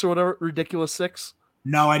 6 or whatever? Ridiculous 6?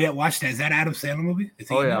 No, I didn't watch that. Is that Adam Sandler movie? Is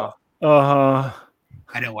he Oh in yeah. it? Uh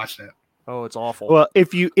I didn't watch that. Oh, it's awful. Well,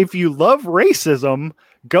 if you love racism,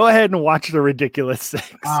 go ahead and watch The Ridiculous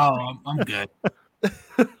 6. Oh, I'm good.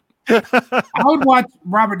 I would watch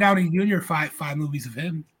Robert Downey Jr. five movies of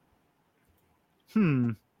him.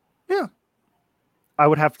 Yeah. I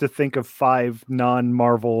would have to think of 5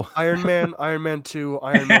 non-Marvel. Iron Man, Iron Man 2,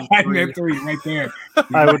 Iron Man 3. Iron Man 3 right there.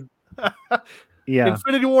 I would. Yeah.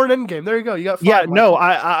 Infinity War and Endgame. There you go. You got 5. Yeah. Mike. No.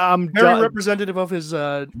 I'm Very done. representative of his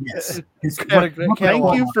Yes. His- Thank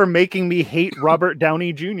Thank you for making me hate Robert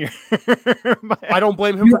Downey Jr. I don't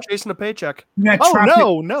blame him for chasing a paycheck. You got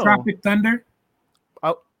Oh, no. Tropic Thunder.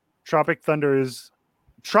 Tropic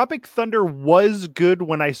Thunder was good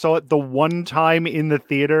when I saw it the one time in the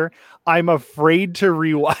theater. I'm afraid to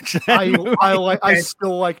rewatch that. movie. I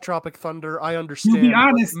still like Tropic Thunder. I understand. To be but,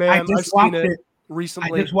 honest, man, I I've just seen watched it. I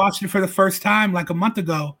recently. just watched it for the first time like a month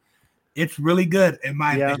ago. It's really good in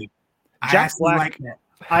my Yeah. opinion. I Jack actually Black. like that.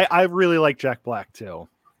 I really like Jack Black too.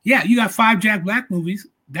 Yeah, you got 5 Jack Black movies.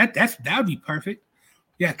 That would be perfect.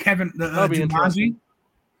 Yeah, Kevin the That'd be Jumanji. interesting.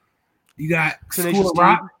 You got Tenacious School of D.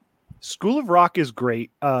 Rock. School of Rock is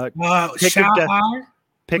great. Pick Shy of, High.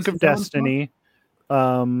 Pick What's of the other one Destiny.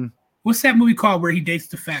 What's that movie called where he dates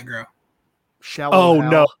the fat girl? Shallow Oh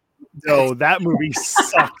Hal. no, that movie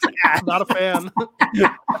sucks. Not a fan.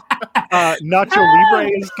 Nacho Libre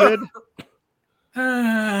is good.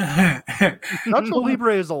 Nacho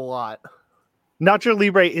Libre is a lot. Nacho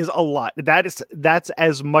Libre is a lot. That's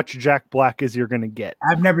as much Jack Black as you're gonna get.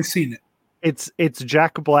 I've never seen it. It's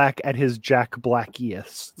Jack Black at his Jack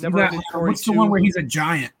Blackiest. You got- what's the one where he's a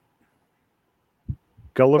giant?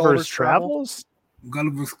 Gulliver's Travels.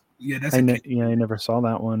 Gulliver's. Yeah, that's. I never saw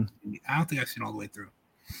that one. I don't think I've seen all the way through.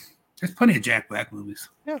 There's plenty of Jack Black movies.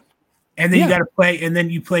 Yeah. And then Yeah. you got to play, and then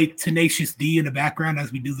you play Tenacious D in the background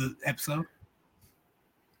as we do the episode.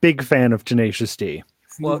 Big fan of Tenacious D.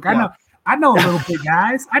 Well, Look, I know a little bit,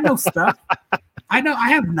 guys. I know stuff. I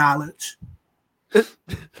have knowledge.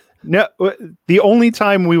 No, the only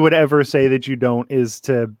time we would ever say that you don't is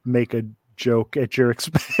to make a joke at your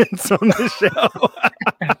expense on the show.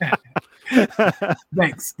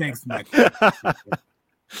 Thanks, Mike.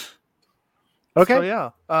 Okay. So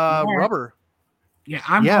yeah, Rubber. Yeah,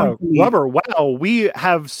 I'm Yeah, going to leave. Rubber. Wow, we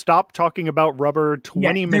have stopped talking about Rubber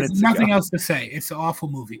 20 minutes There's nothing ago. else to say. It's an awful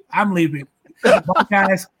movie. I'm leaving. Bye,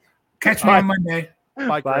 guys. Catch me on Monday.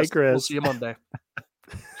 Bye, Bye, Chris. Chris. We'll see you Monday.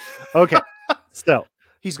 Okay, so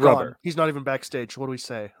He's gone. Rubber. He's not even backstage. What do we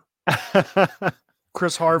say?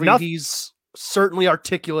 Chris Harvey. Noth- He's certainly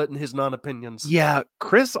articulate in his non-opinions. yeah,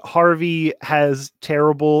 Chris Harvey has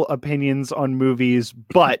terrible opinions on movies,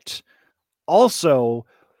 but also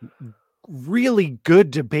really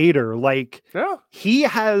good debater. Like Yeah. he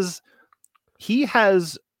has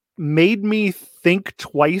made me think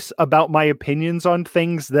twice about my opinions on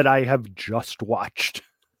things that I have just watched.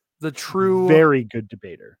 The true, Very good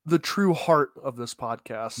debater. the true heart of this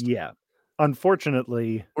podcast. Yeah.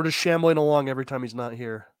 Unfortunately, We're just shambling along every time he's not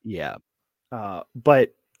here. yeah.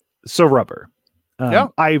 But so Rubber. Yeah.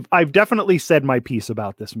 I've definitely said my piece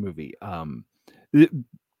about this movie.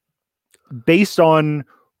 Based on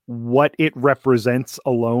what it represents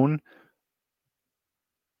alone,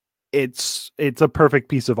 it's a perfect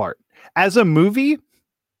piece of art. As a movie,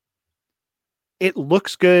 it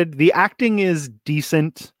looks good. The acting is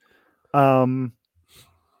decent. The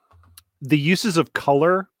uses of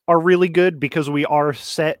color are really good because we are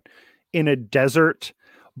set in a desert,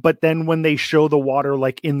 but then when they show the water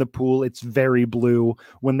like in the pool, it's very blue.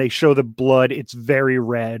 When they show the blood, it's very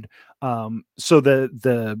red. So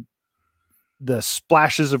the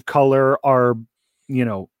splashes of color are,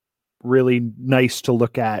 really nice to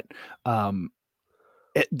look at.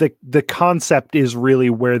 The concept is really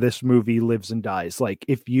where this movie lives and dies. Like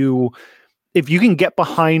if you can get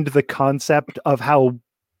behind the concept of how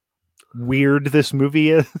weird this movie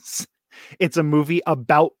is, it's a movie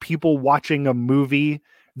about people watching a movie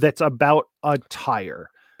that's about a tire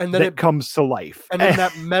And then that comes to life. and then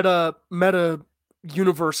that meta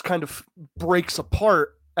universe kind of breaks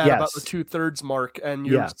apart at about the Yes. 2/3 mark, and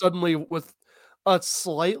you're Yeah. suddenly with a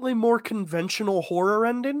slightly more conventional horror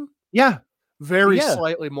ending. Yeah, Very Yeah.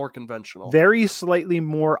 slightly more conventional. very slightly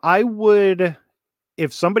more. I would,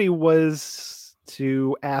 if somebody was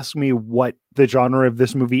to ask me what the genre of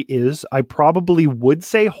this movie is, I probably would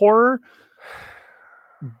say horror,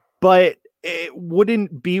 but it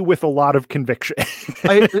wouldn't be with a lot of conviction.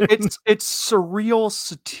 It's surreal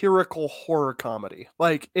satirical horror comedy.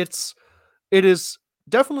 Like it is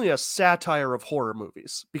definitely a satire of horror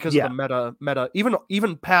movies because Yeah. of the meta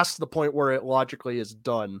even past the point where it logically is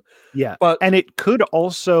done. Yeah, But and it could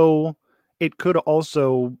also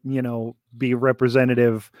be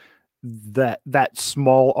representative that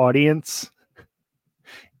small audience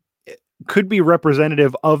could be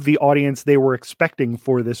representative of the audience they were expecting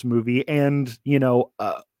for this movie, and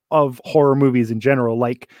of horror movies in general,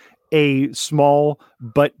 like a small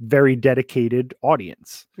but very dedicated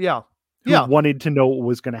audience yeah. who Yeah. wanted to know what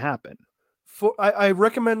was going to happen. I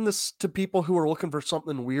recommend this to people who are looking for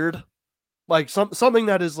something weird, like something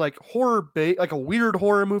that is like like a weird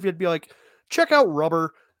horror movie. I'd be like, check out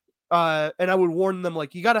Rubber, and I would warn them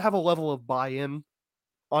like you got to have a level of buy-in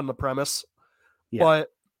on the premise. Yeah.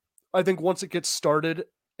 But I think once it gets started,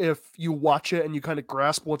 if you watch it and you kind of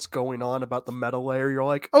grasp what's going on about the meta layer, you're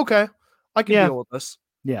like, okay, I can Yeah. deal with this.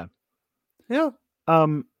 Yeah. Yeah,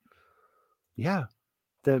 Yeah.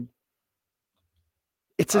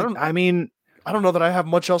 It's I don't- I mean, I don't know that I have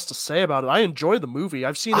much else to say about it. I enjoy the movie.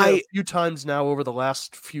 I've seen it a few times now over the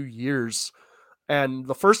last few years. And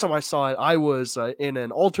the first time I saw it, I was in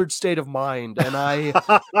an altered state of mind, and I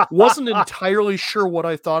wasn't entirely sure what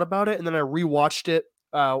I thought about it. And then I rewatched it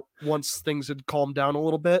once things had calmed down a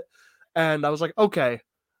little bit, and I was like, okay,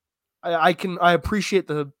 I appreciate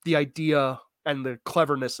the idea and the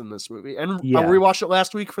cleverness in this movie. And I Yeah. rewatched it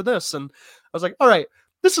last week for this, and I was like, all right,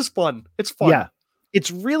 this is fun. It's fun. Yeah.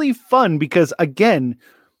 It's really fun because, again,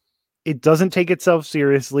 it doesn't take itself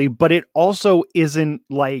seriously, but it also isn't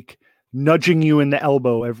like nudging you in the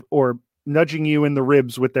elbow or nudging you in the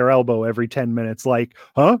ribs with their elbow every 10 minutes. Like,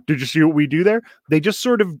 huh? Did you see what we do there? They just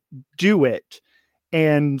sort of do it.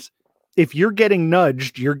 And if you're getting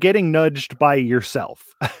nudged by yourself.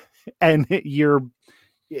 And you're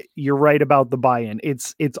right about the buy-in.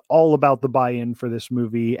 It's all about the buy-in for this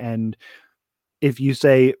movie. And if you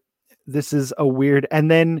say this is a weird, and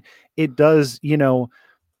then it does,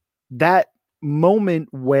 that moment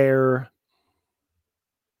where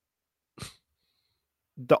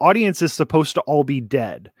the audience is supposed to all be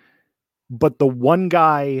dead, but the one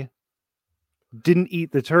guy didn't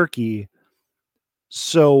eat the turkey.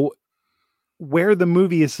 So where the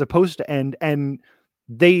movie is supposed to end, and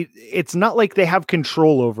it's not like they have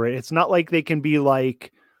control over it. It's not like they can be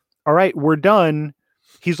like, all right, we're done.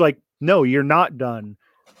 He's like, no, you're not done.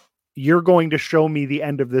 You're going to show me the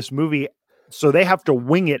end of this movie. So they have to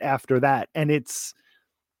wing it after that. And it's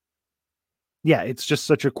just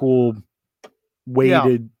such a cool way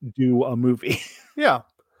to do a movie. Yeah.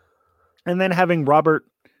 And then having Robert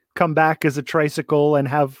come back as a tricycle and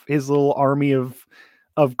have his little army of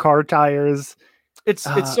car tires. It's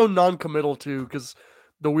so non-committal too, because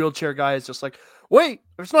the wheelchair guy is just like, wait,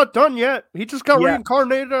 it's not done yet. He just got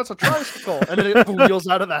reincarnated as a tricycle. And then it wheels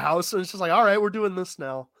out of the house, and it's just like, all right, we're doing this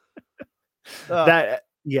now.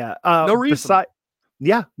 No reason.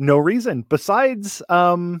 No reason. Besides,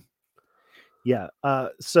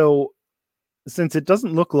 so since it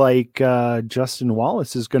doesn't look like Justin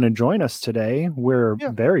Wallace is going to join us today, we're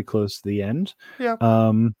very close to the end. Yeah.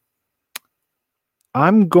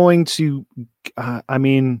 I'm going to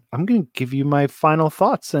give you my final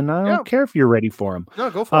thoughts, and I don't care if you're ready for them. No,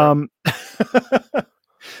 go for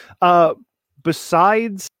it.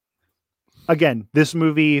 Besides, again, this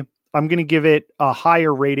movie, I'm going to give it a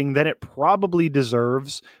higher rating than it probably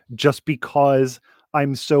deserves, just because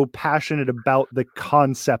I'm so passionate about the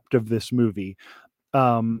concept of this movie.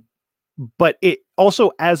 But it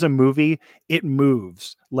also, as a movie, it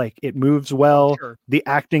moves. Like, it moves well. Sure. The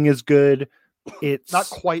acting is good. It's not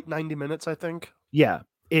quite 90 minutes, I think. Yeah,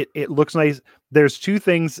 it looks nice. There's two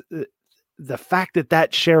things. The fact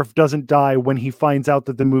that sheriff doesn't die when he finds out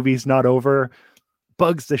that the movie's not over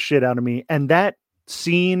bugs the shit out of me. And that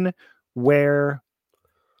scene where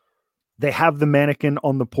they have the mannequin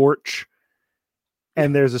on the porch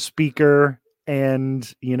and there's a speaker and,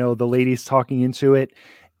 the lady's talking into it,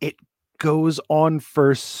 it goes on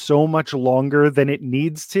for so much longer than it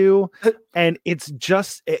needs to. And it's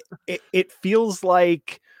just, it feels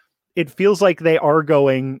like they are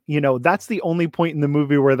going, that's the only point in the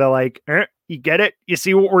movie where they're like, you get it? You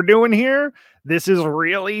see what we're doing here? This is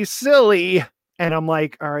really silly. And I'm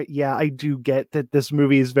like, all right, yeah, I do get that this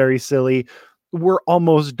movie is very silly. We're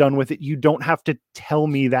almost done with it. You don't have to tell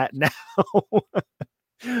me that now.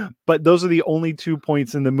 But those are the only 2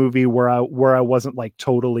 points in the movie where I wasn't like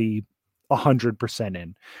totally 100%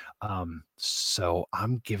 in. So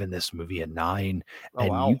I'm giving this movie a 9,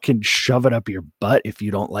 and you can shove it up your butt if you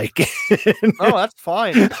don't like it. Oh, that's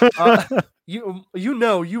fine.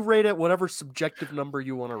 You rate it whatever subjective number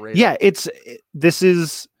you want to rate. Yeah,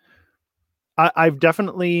 I've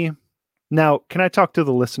definitely. Now, can I talk to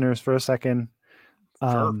the listeners for a second?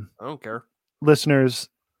 Sure. I don't care. Listeners,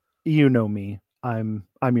 you know me. I'm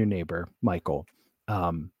your neighbor, Michael.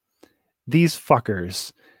 These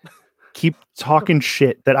fuckers keep talking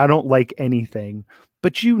shit that I don't like anything,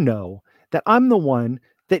 but you know that I'm the one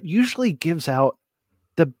that usually gives out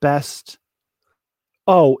the best.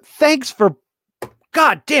 Oh, thanks for,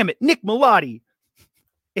 God damn it, Nick Melati.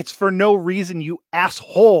 It's for no reason, you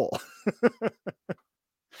asshole.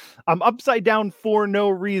 I'm upside down for no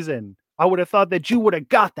reason. I would have thought that you would have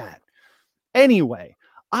got that. Anyway,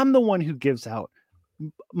 I'm the one who gives out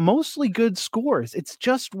mostly good scores. It's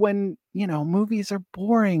just when, movies are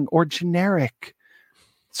boring or generic.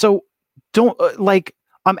 So don't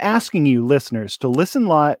I'm asking you listeners to listen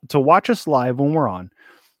live, to watch us live when we're on.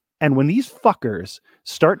 And when these fuckers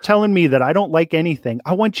start telling me that I don't like anything,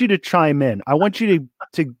 I want you to chime in. I want you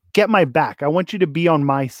to get my back. I want you to be on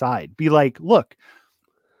my side. Be like, look,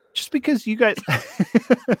 just because you guys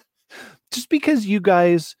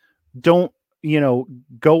don't,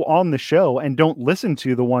 go on the show and don't listen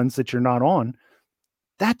to the ones that you're not on,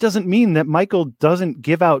 that doesn't mean that Michael doesn't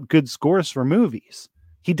give out good scores for movies.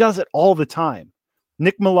 He does it all the time.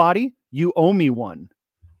 Nick Melati, you owe me one.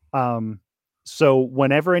 So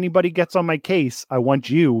whenever anybody gets on my case, I want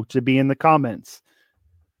you to be in the comments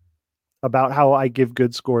about how I give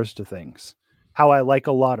good scores to things, how I like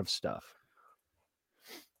a lot of stuff.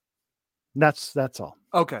 That's all.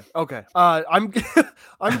 Okay. I'm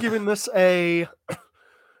I'm giving this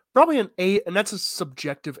probably an 8, and that's a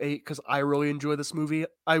subjective 8 because I really enjoy this movie.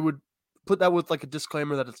 I would put that with like a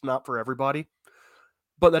disclaimer that it's not for everybody,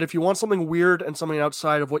 but that if you want something weird and something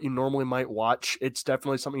outside of what you normally might watch, it's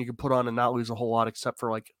definitely something you can put on and not lose a whole lot, except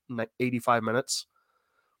for like 85 minutes.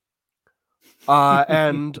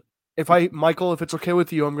 And Michael, if it's okay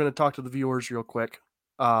with you, I'm going to talk to the viewers real quick.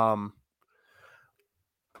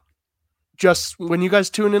 Just when you guys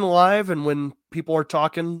tune in live and when people are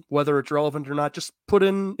talking, whether it's relevant or not, just put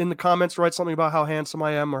in the comments, write something about how handsome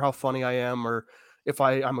I am or how funny I am, or if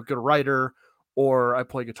I'm a good writer or I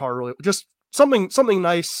play guitar really, just something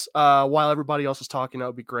nice while everybody else is talking. That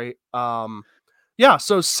would be great. Yeah.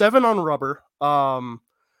 So 7 on Rubber, or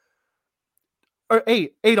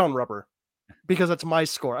 8 on Rubber, because that's my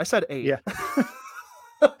score. I said 8. Yeah.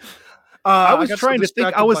 I was trying to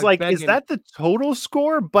think. I was like, begging. is that the total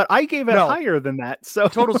score? But I gave it No. higher than that. So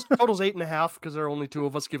Total's 8.5 because there are only 2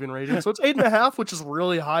 of us giving ratings. So it's 8.5, which is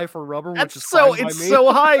really high for Rubber. that's which is so fine by it's me.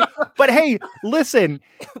 so high. But hey, listen,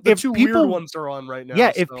 The if 2 people weird ones are on right now.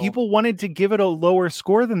 yeah, if so- people wanted to give it a lower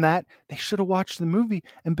score than that, they should have watched the movie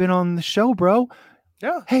and been on the show, bro.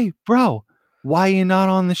 yeah, Hey, bro, why you not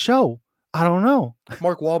on the show? I don't know.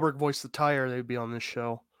 Mark Wahlberg voiced the tire, they'd be on this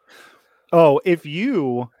show. Oh, if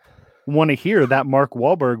you want to hear that Mark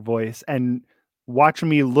Wahlberg voice and watch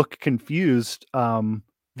me look confused the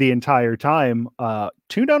entire time,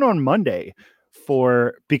 tune in on Monday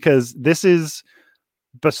because this is,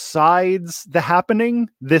 besides The Happening,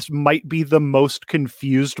 this might be the most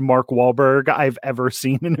confused Mark Wahlberg I've ever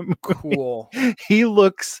seen in a movie. Cool.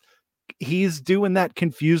 He's doing that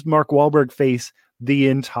confused Mark Wahlberg face the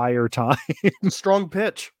entire time. Strong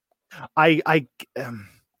pitch. I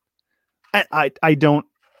don't.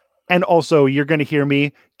 And also, you're going to hear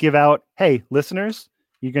me give out. Hey, listeners,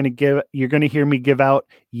 you're going to hear me give out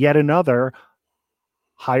yet another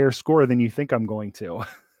higher score than you think I'm going to.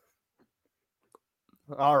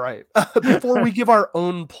 All right. Before we give our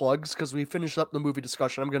own plugs, because we finished up the movie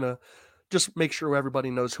discussion, I'm going to just make sure everybody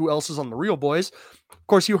knows who else is on The Real Boys. Of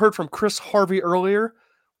course, you heard from Chris Harvey earlier.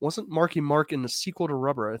 Wasn't Marky Mark in the sequel to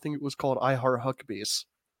Rubber? I think it was called I Heart Huckabees.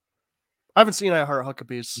 I haven't seen I Heart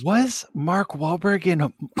Huckabees. Was Mark Wahlberg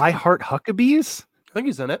in I Heart Huckabees? I think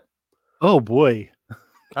he's in it. Oh, boy.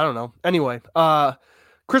 I don't know. Anyway,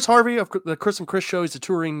 Chris Harvey of the Chris and Chris Show. He's a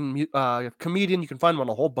touring comedian. You can find him on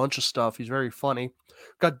a whole bunch of stuff. He's very funny.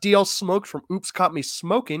 Got DL Smoke from Oops Caught Me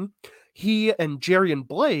Smoking. He and Jerry and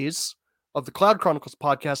Blaze of the Cloud Chronicles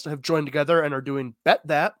podcast have joined together and are doing Bet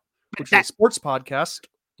That, which is a sports podcast.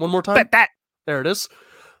 One more time. Bet That. There it is.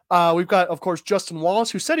 We've got, of course, Justin Wallace,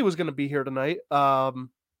 who said he was going to be here tonight.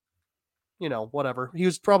 Whatever. He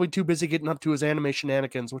was probably too busy getting up to his anime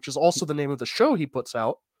shenanigans, which is also the name of the show he puts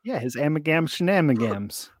out. Yeah, his Amagam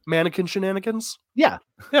Shenanigans. Mannequin Shenanigans. Yeah.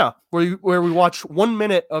 Yeah, where we watch 1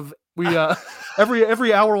 minute of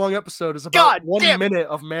every hour long episode is about God 1 damn- minute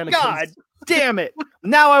of mannequins. God damn it.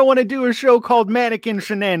 Now I want to do a show called Mannequin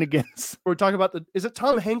Shenanigans. Where we talk about is it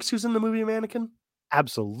Tom Hanks who's in the movie Mannequin?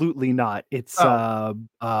 Absolutely not. It's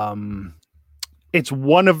it's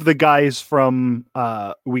one of the guys from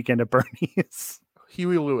Weekend at Bernie's.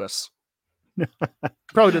 Huey Lewis.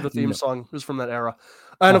 Probably did the theme No. song. It was from that era.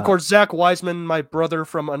 And of course, Zach Wiseman, my brother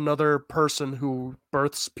from another person who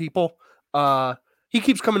births people. He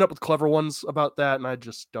keeps coming up with clever ones about that, and I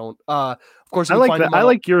just don't. Of course, you I can like find that. him I on-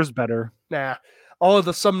 like yours better. Nah, all of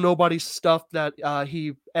the Some Nobody stuff that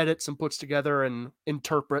he edits and puts together and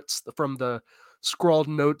interprets from the scrawled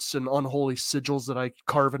notes and unholy sigils that I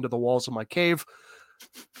carve into the walls of my cave.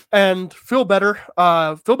 And Phil Better.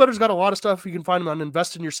 Phil Better's got a lot of stuff. You can find him on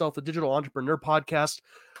Invest in Yourself, the Digital Entrepreneur podcast.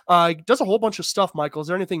 He does a whole bunch of stuff, Michael. Is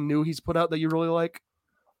there anything new he's put out that you really like?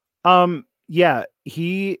 Yeah,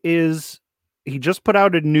 he just put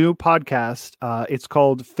out a new podcast. It's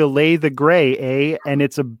called Fillet the Gray, and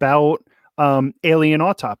it's about alien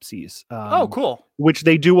autopsies. Oh, cool. Which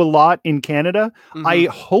they do a lot in Canada. Mhm. I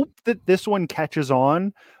hope that this one catches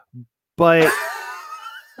on, but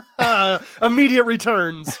Immediate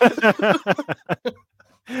returns.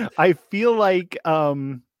 I feel like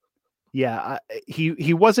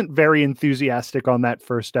he wasn't very enthusiastic on that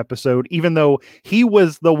first episode, even though he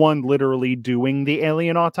was the one literally doing the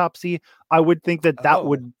alien autopsy. I would think that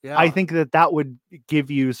I think that would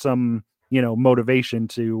give you some, motivation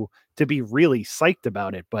to be really psyched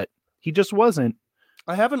about it, but he just wasn't.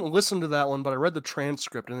 I haven't listened to that one, but I read the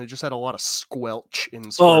transcript and it just had a lot of squelch in.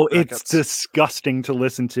 Oh, square it's brackets. disgusting to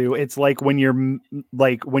listen to. It's like when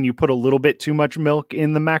when you put a little bit too much milk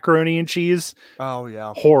in the macaroni and cheese. Oh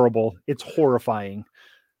yeah, Horrible. It's horrifying.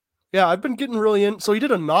 yeah. I've been getting really in. So he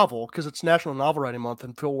did a novel because it's National Novel Writing Month,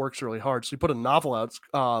 and Phil works really hard. So he put a novel out.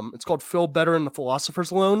 It's called Phil Better and the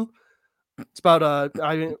Philosopher's Loan. It's about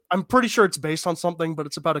I'm pretty sure it's based on something, but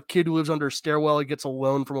it's about a kid who lives under a stairwell. He gets a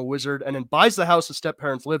loan from a wizard and then buys the house his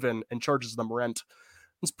step-parents live in and charges them rent.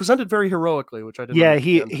 It's presented very heroically, which I didn't. Yeah,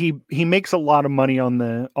 understand. he makes a lot of money on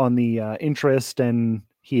the interest, and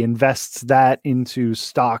he invests that into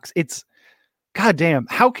stocks. It's goddamn.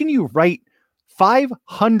 How can you write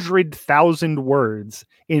 500,000 words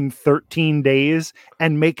in 13 days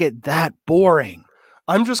and make it that boring?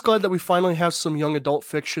 I'm just glad that we finally have some young adult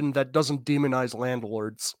fiction that doesn't demonize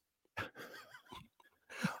landlords.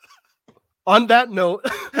 On that note,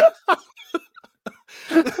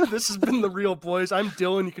 this has been The Real Boys. I'm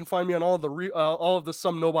Dylan. You can find me on all of the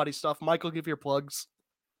Some Nobody stuff. Michael, give your plugs.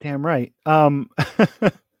 Damn right.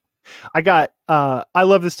 I got I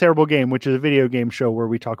Love This Terrible Game, which is a video game show where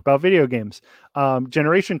we talk about video games.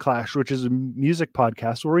 Generation Clash, which is a music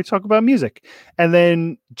podcast where we talk about music. And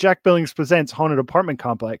then Jack Billings Presents Haunted Apartment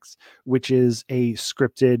Complex, which is a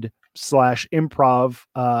scripted /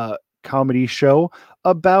 improv comedy show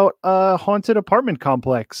about a haunted apartment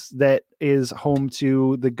complex that is home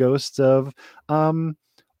to the ghosts of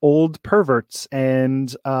old perverts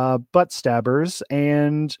and butt stabbers,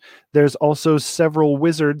 and there's also several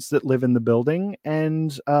wizards that live in the building,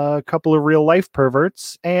 and a couple of real life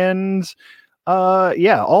perverts, and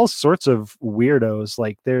all sorts of weirdos.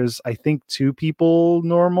 Like there's I think 2 people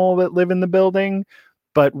normal that live in the building,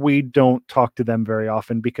 but we don't talk to them very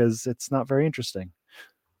often because it's not very interesting.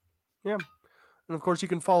 Yeah. And of course, you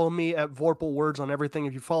can follow me at Vorpal Words on everything.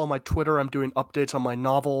 If you follow my Twitter, I'm doing updates on my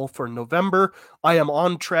novel for November. I am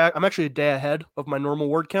on track. I'm actually a day ahead of my normal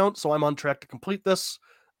word count, so I'm on track to complete this.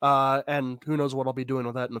 And who knows what I'll be doing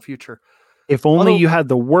with that in the future. If only you had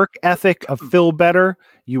the work ethic of Phil Better,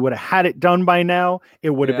 you would have had it done by now. It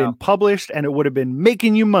would have been published, and it would have been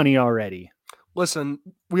making you money already. Listen,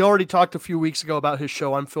 we already talked a few weeks ago about his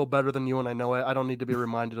show, I'm Phil Better Than You, and I know it. I don't need to be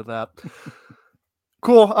reminded of that.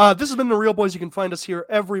 Cool. This has been The Real Boys. You can find us here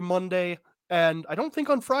every Monday, and I don't think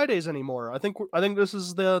on Fridays anymore. I think this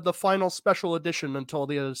is the final special edition until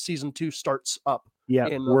the season 2 starts up. Yeah,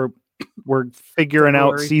 we're figuring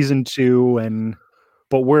out season 2,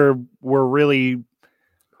 but we're really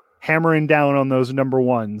hammering down on those number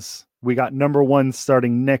ones. We got number 1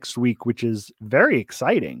 starting next week, which is very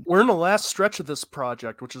exciting. We're in the last stretch of this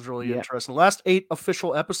project, which is really interesting. Last 8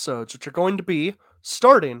 official episodes, which are going to be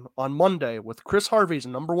starting on Monday with Chris Harvey's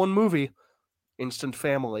number 1 movie, Instant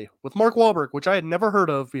Family, with Mark Wahlberg, which I had never heard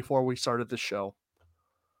of before we started this show.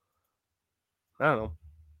 I don't know.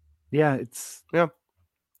 Yeah,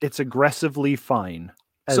 it's aggressively fine.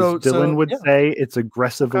 As So Dylan would yeah. say, it's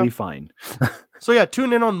aggressively fine. So yeah,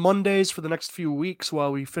 tune in on Mondays for the next few weeks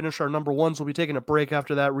while we finish our number 1s. We'll be taking a break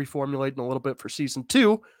after that, reformulating a little bit for season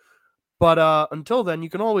 2. But until then, you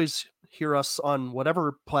can always hear us on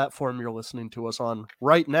whatever platform you're listening to us on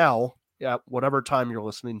right now. Yeah, whatever time you're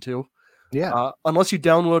listening to. Yeah. Unless you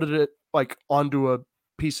downloaded it like onto a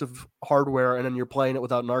piece of hardware and then you're playing it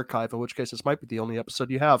without an archive, in which case this might be the only episode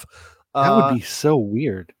you have. That would be so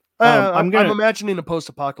weird. I'm imagining a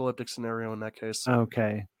post-apocalyptic scenario in that case.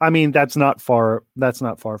 Okay. I mean, that's not far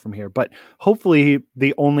from here, but hopefully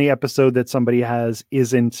the only episode that somebody has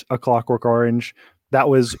isn't A Clockwork Orange. That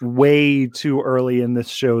was way too early in this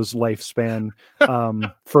show's lifespan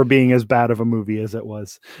for being as bad of a movie as it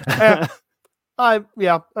was. Yeah, all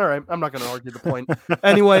right. I'm not going to argue the point.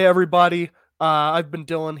 Anyway, everybody, I've been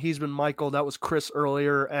Dylan. He's been Michael. That was Chris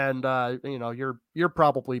earlier, and you're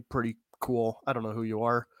probably pretty cool. I don't know who you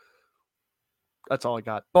are. That's all I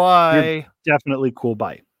got. Bye. You're definitely cool.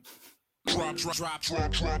 Bye. Drop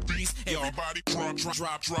these. Everybody drop these.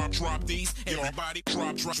 Everybody drop these. Everybody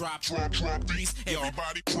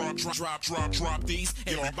drop these.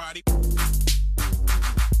 Everybody.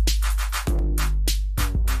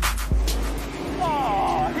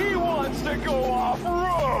 Aw, he wants to go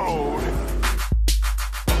off-road!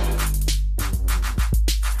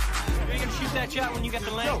 You ain't gonna shoot that shot when you get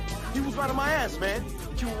the land? He was right on my ass, man.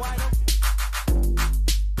 You wide open.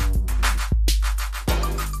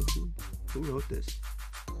 Who wrote this?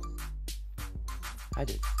 I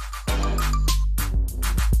did.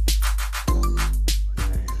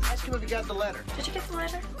 Ask him if he got the letter. Did you get the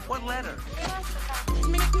letter? What letter?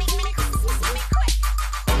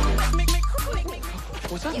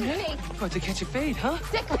 What's up, man? About to catch a fade, huh?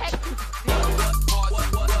 Sick.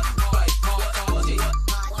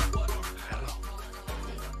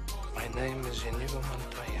 name is Inigo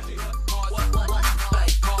Montoya.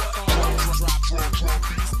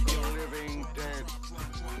 Living dead.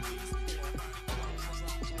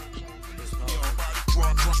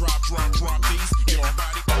 Drop these.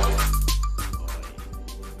 Everybody.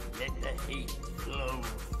 Let the hate flow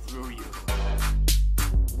through you.